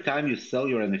 that every time you sell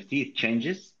your NFT, it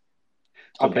changes.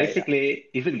 So Okay, yeah, basically,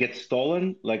 if it gets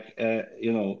stolen, like the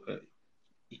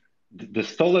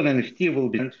stolen NFT will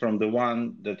be different from the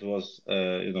one that was,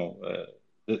 that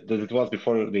it was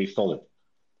before they stole it.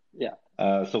 yeah,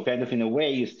 So kind of in a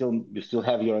way, you still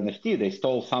have your NFT. They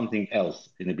stole something else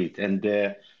in a bit, and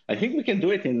I think we can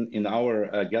do it in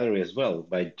our gallery as well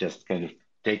by just kind of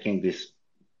taking this.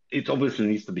 It obviously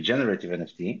needs to be generative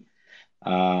NFT,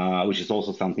 which is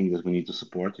also something that we need to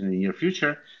support in the near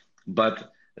future.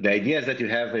 But the idea is that you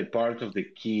have a part of the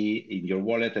key in your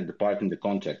wallet and the part in the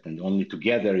contract, and only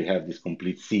together you have this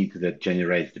complete seed that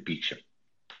generates the picture.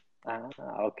 Ah,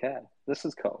 okay. This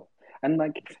is cool. And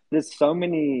like, there's so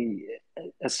many,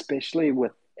 especially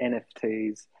with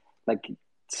NFTs, like,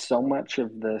 so much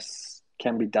of this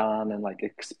can be done and like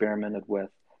experimented with.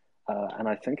 And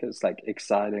I think it's like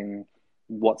exciting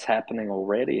what's happening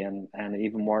already and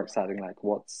even more exciting, like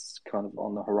what's kind of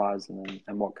on the horizon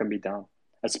and what can be done,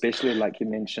 especially like you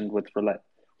mentioned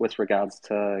with regards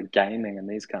to gaming and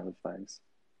these kind of things.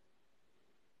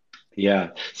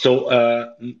 Yeah. So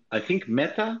I think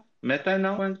Meta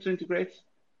now wants to integrate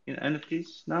in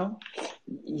NFTs now.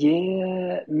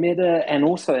 Yeah, Meta and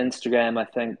also Instagram, I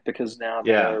think, because now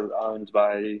Yeah. they're owned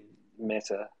by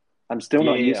Meta. I'm still Yeah.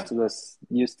 not Yeah.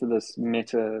 used to this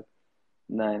Meta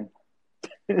name.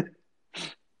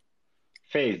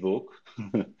 Facebook.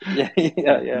 Yeah,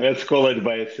 yeah, yeah, Let's call it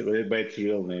by its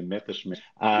real name, Meta.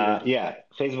 yeah. Yeah,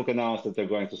 Facebook announced that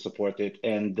they're going to support it,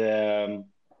 and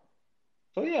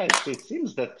so yeah, it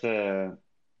seems that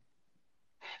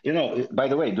By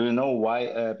the way, do you know why?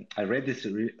 I read this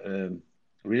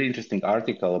really interesting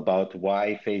article about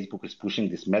why Facebook is pushing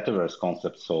this metaverse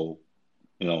concept so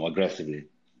aggressively.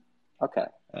 Okay.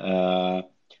 Uh,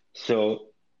 so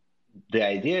the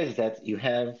idea is that you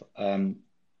have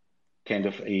kind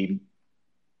of a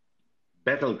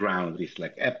battleground. It's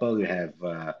like Apple, you have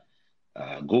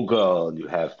Google, you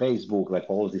have Facebook, like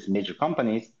all of these major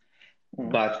companies.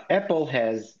 Mm, But Apple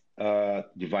has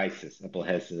devices. Apple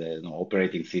has an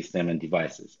operating system and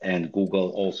devices, and Google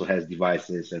also has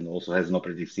devices and also has an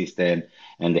operating system,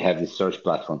 and they have this search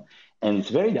platform. And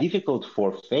it's very yeah. difficult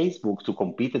for Facebook to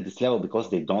compete at this level because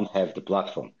they don't have the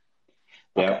platform.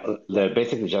 They're Okay. they're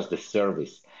basically just the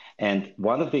service. And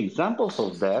one of the examples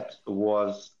of that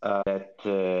was that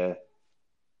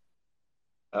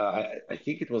I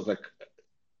think it was like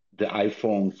the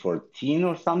iPhone 14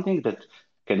 or something that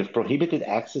kind of prohibited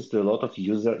access to a lot of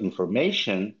user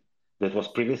information that was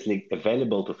previously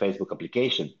available to Facebook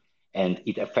application, and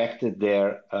it affected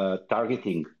their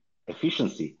targeting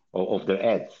efficiency of their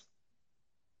ads,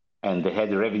 and they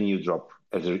had a revenue drop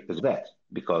as that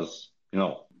because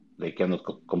they cannot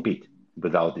compete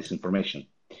without this information.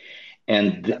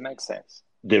 And That makes sense.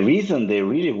 the reason they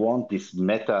really want this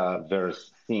metaverse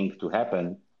thing to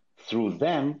happen through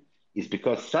them is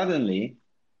because suddenly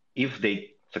if they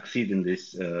succeed in this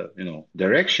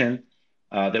direction,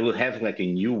 they will have like a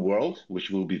new world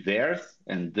which will be theirs,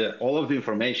 and all of the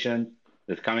information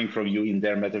that's coming from you in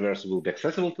their metaverse will be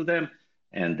accessible to them,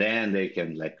 and then they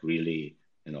can like really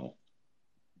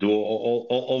do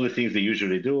all the things they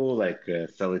usually do, like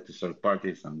sell it to third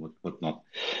parties and whatnot.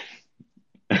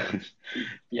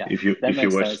 Yeah, that if you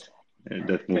makes watched sense.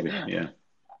 that movie, yeah.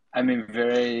 I mean,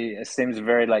 it seems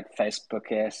very like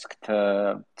Facebook-esque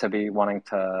to be wanting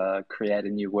to create a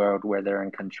new world where they're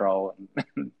in control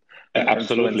and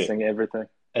Absolutely. influencing everything.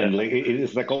 Yeah. And like it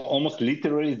is like almost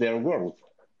literally their world.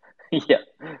 Yeah.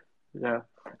 Yeah.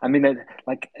 I mean,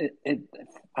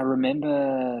 I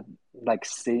remember like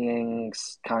seeing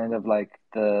kind of like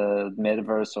the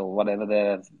metaverse or whatever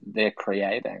they're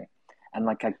creating, and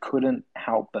like I couldn't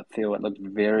help but feel it looked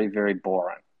very, very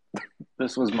boring.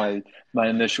 This was my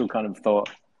initial kind of thought.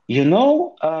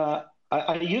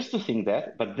 I used to think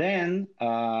that, but then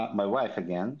my wife,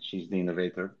 again, she's the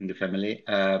innovator in the family,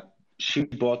 she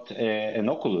bought an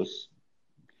Oculus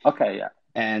Okay, yeah.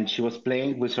 and she was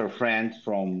playing with her friend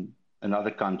from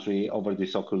another country over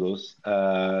this Oculus.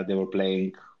 They were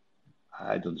playing,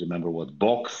 I don't remember what,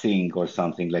 boxing or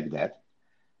something like that.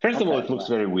 First of all, Okay, it looks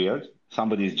wow. very weird.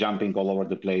 Somebody's jumping all over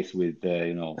the place with,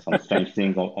 some strange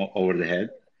thing over the head.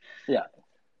 Yeah,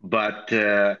 But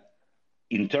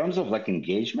in terms of like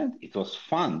engagement, it was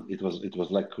fun. It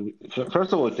was like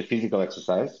first of all, it's a physical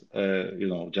exercise.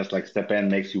 Just like step in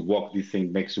makes you walk, this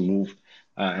thing makes you move,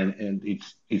 and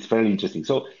it's very interesting.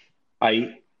 So I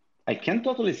I can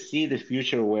totally see the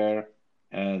future where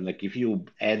like if you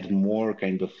add more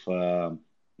kind of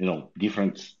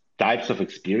different types of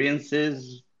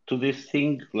experiences to this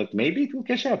thing, like maybe it will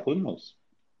catch up. Who knows?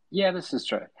 yeah, this is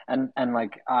true. And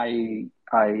like I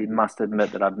must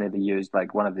admit that I've never used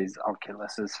like one of these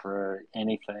Oculuses for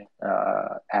anything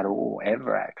at all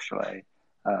ever actually.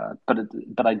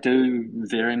 But I do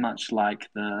very much like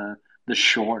the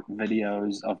short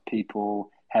videos of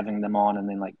people having them on and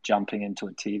then like jumping into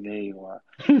a TV or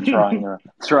throwing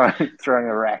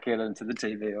a racket into the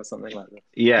TV or something like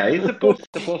Yeah, it's that.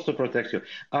 supposed to protect you.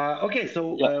 Okay,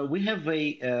 so Yeah, we have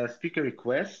a speaker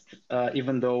request,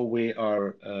 even though we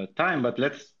are time, but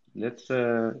let's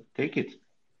take it.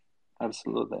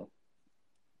 absolutely.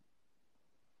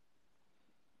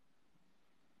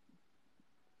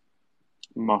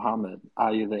 Mohammed,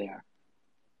 are you there?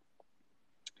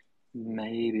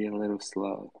 Maybe a little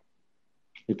slow.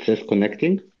 It says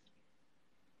connecting,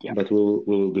 Yep, but we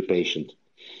will be patient.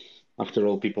 After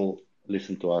all, people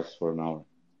listen to us for an hour.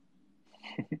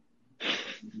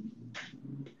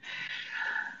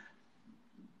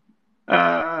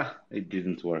 It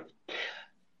didn't work.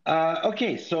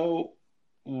 Okay, so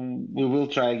we will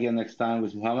try again next time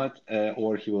with Muhammad,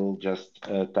 or he will just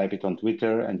type it on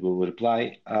Twitter and we will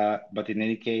reply. But in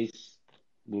any case,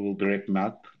 we will be wrapping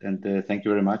up. And thank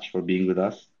you very much for being with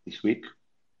us this week.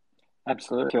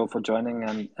 absolutely. Thank you all for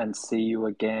joining and see you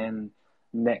again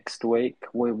next week.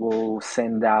 We will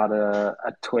send out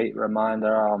a tweet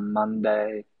reminder on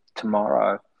Monday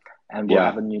tomorrow, and we'll Yeah.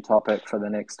 have a new topic for the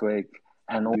next week.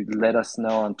 And let us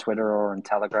know on Twitter or on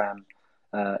Telegram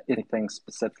anything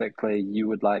specifically you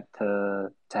would like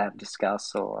to have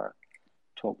discussed or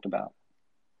talked about.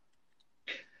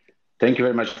 Thank you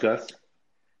very much, Gus.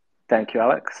 Thank you,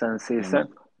 Alex, and see you And soon.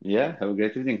 yeah, have a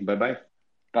great evening. Bye bye.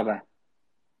 Bye bye.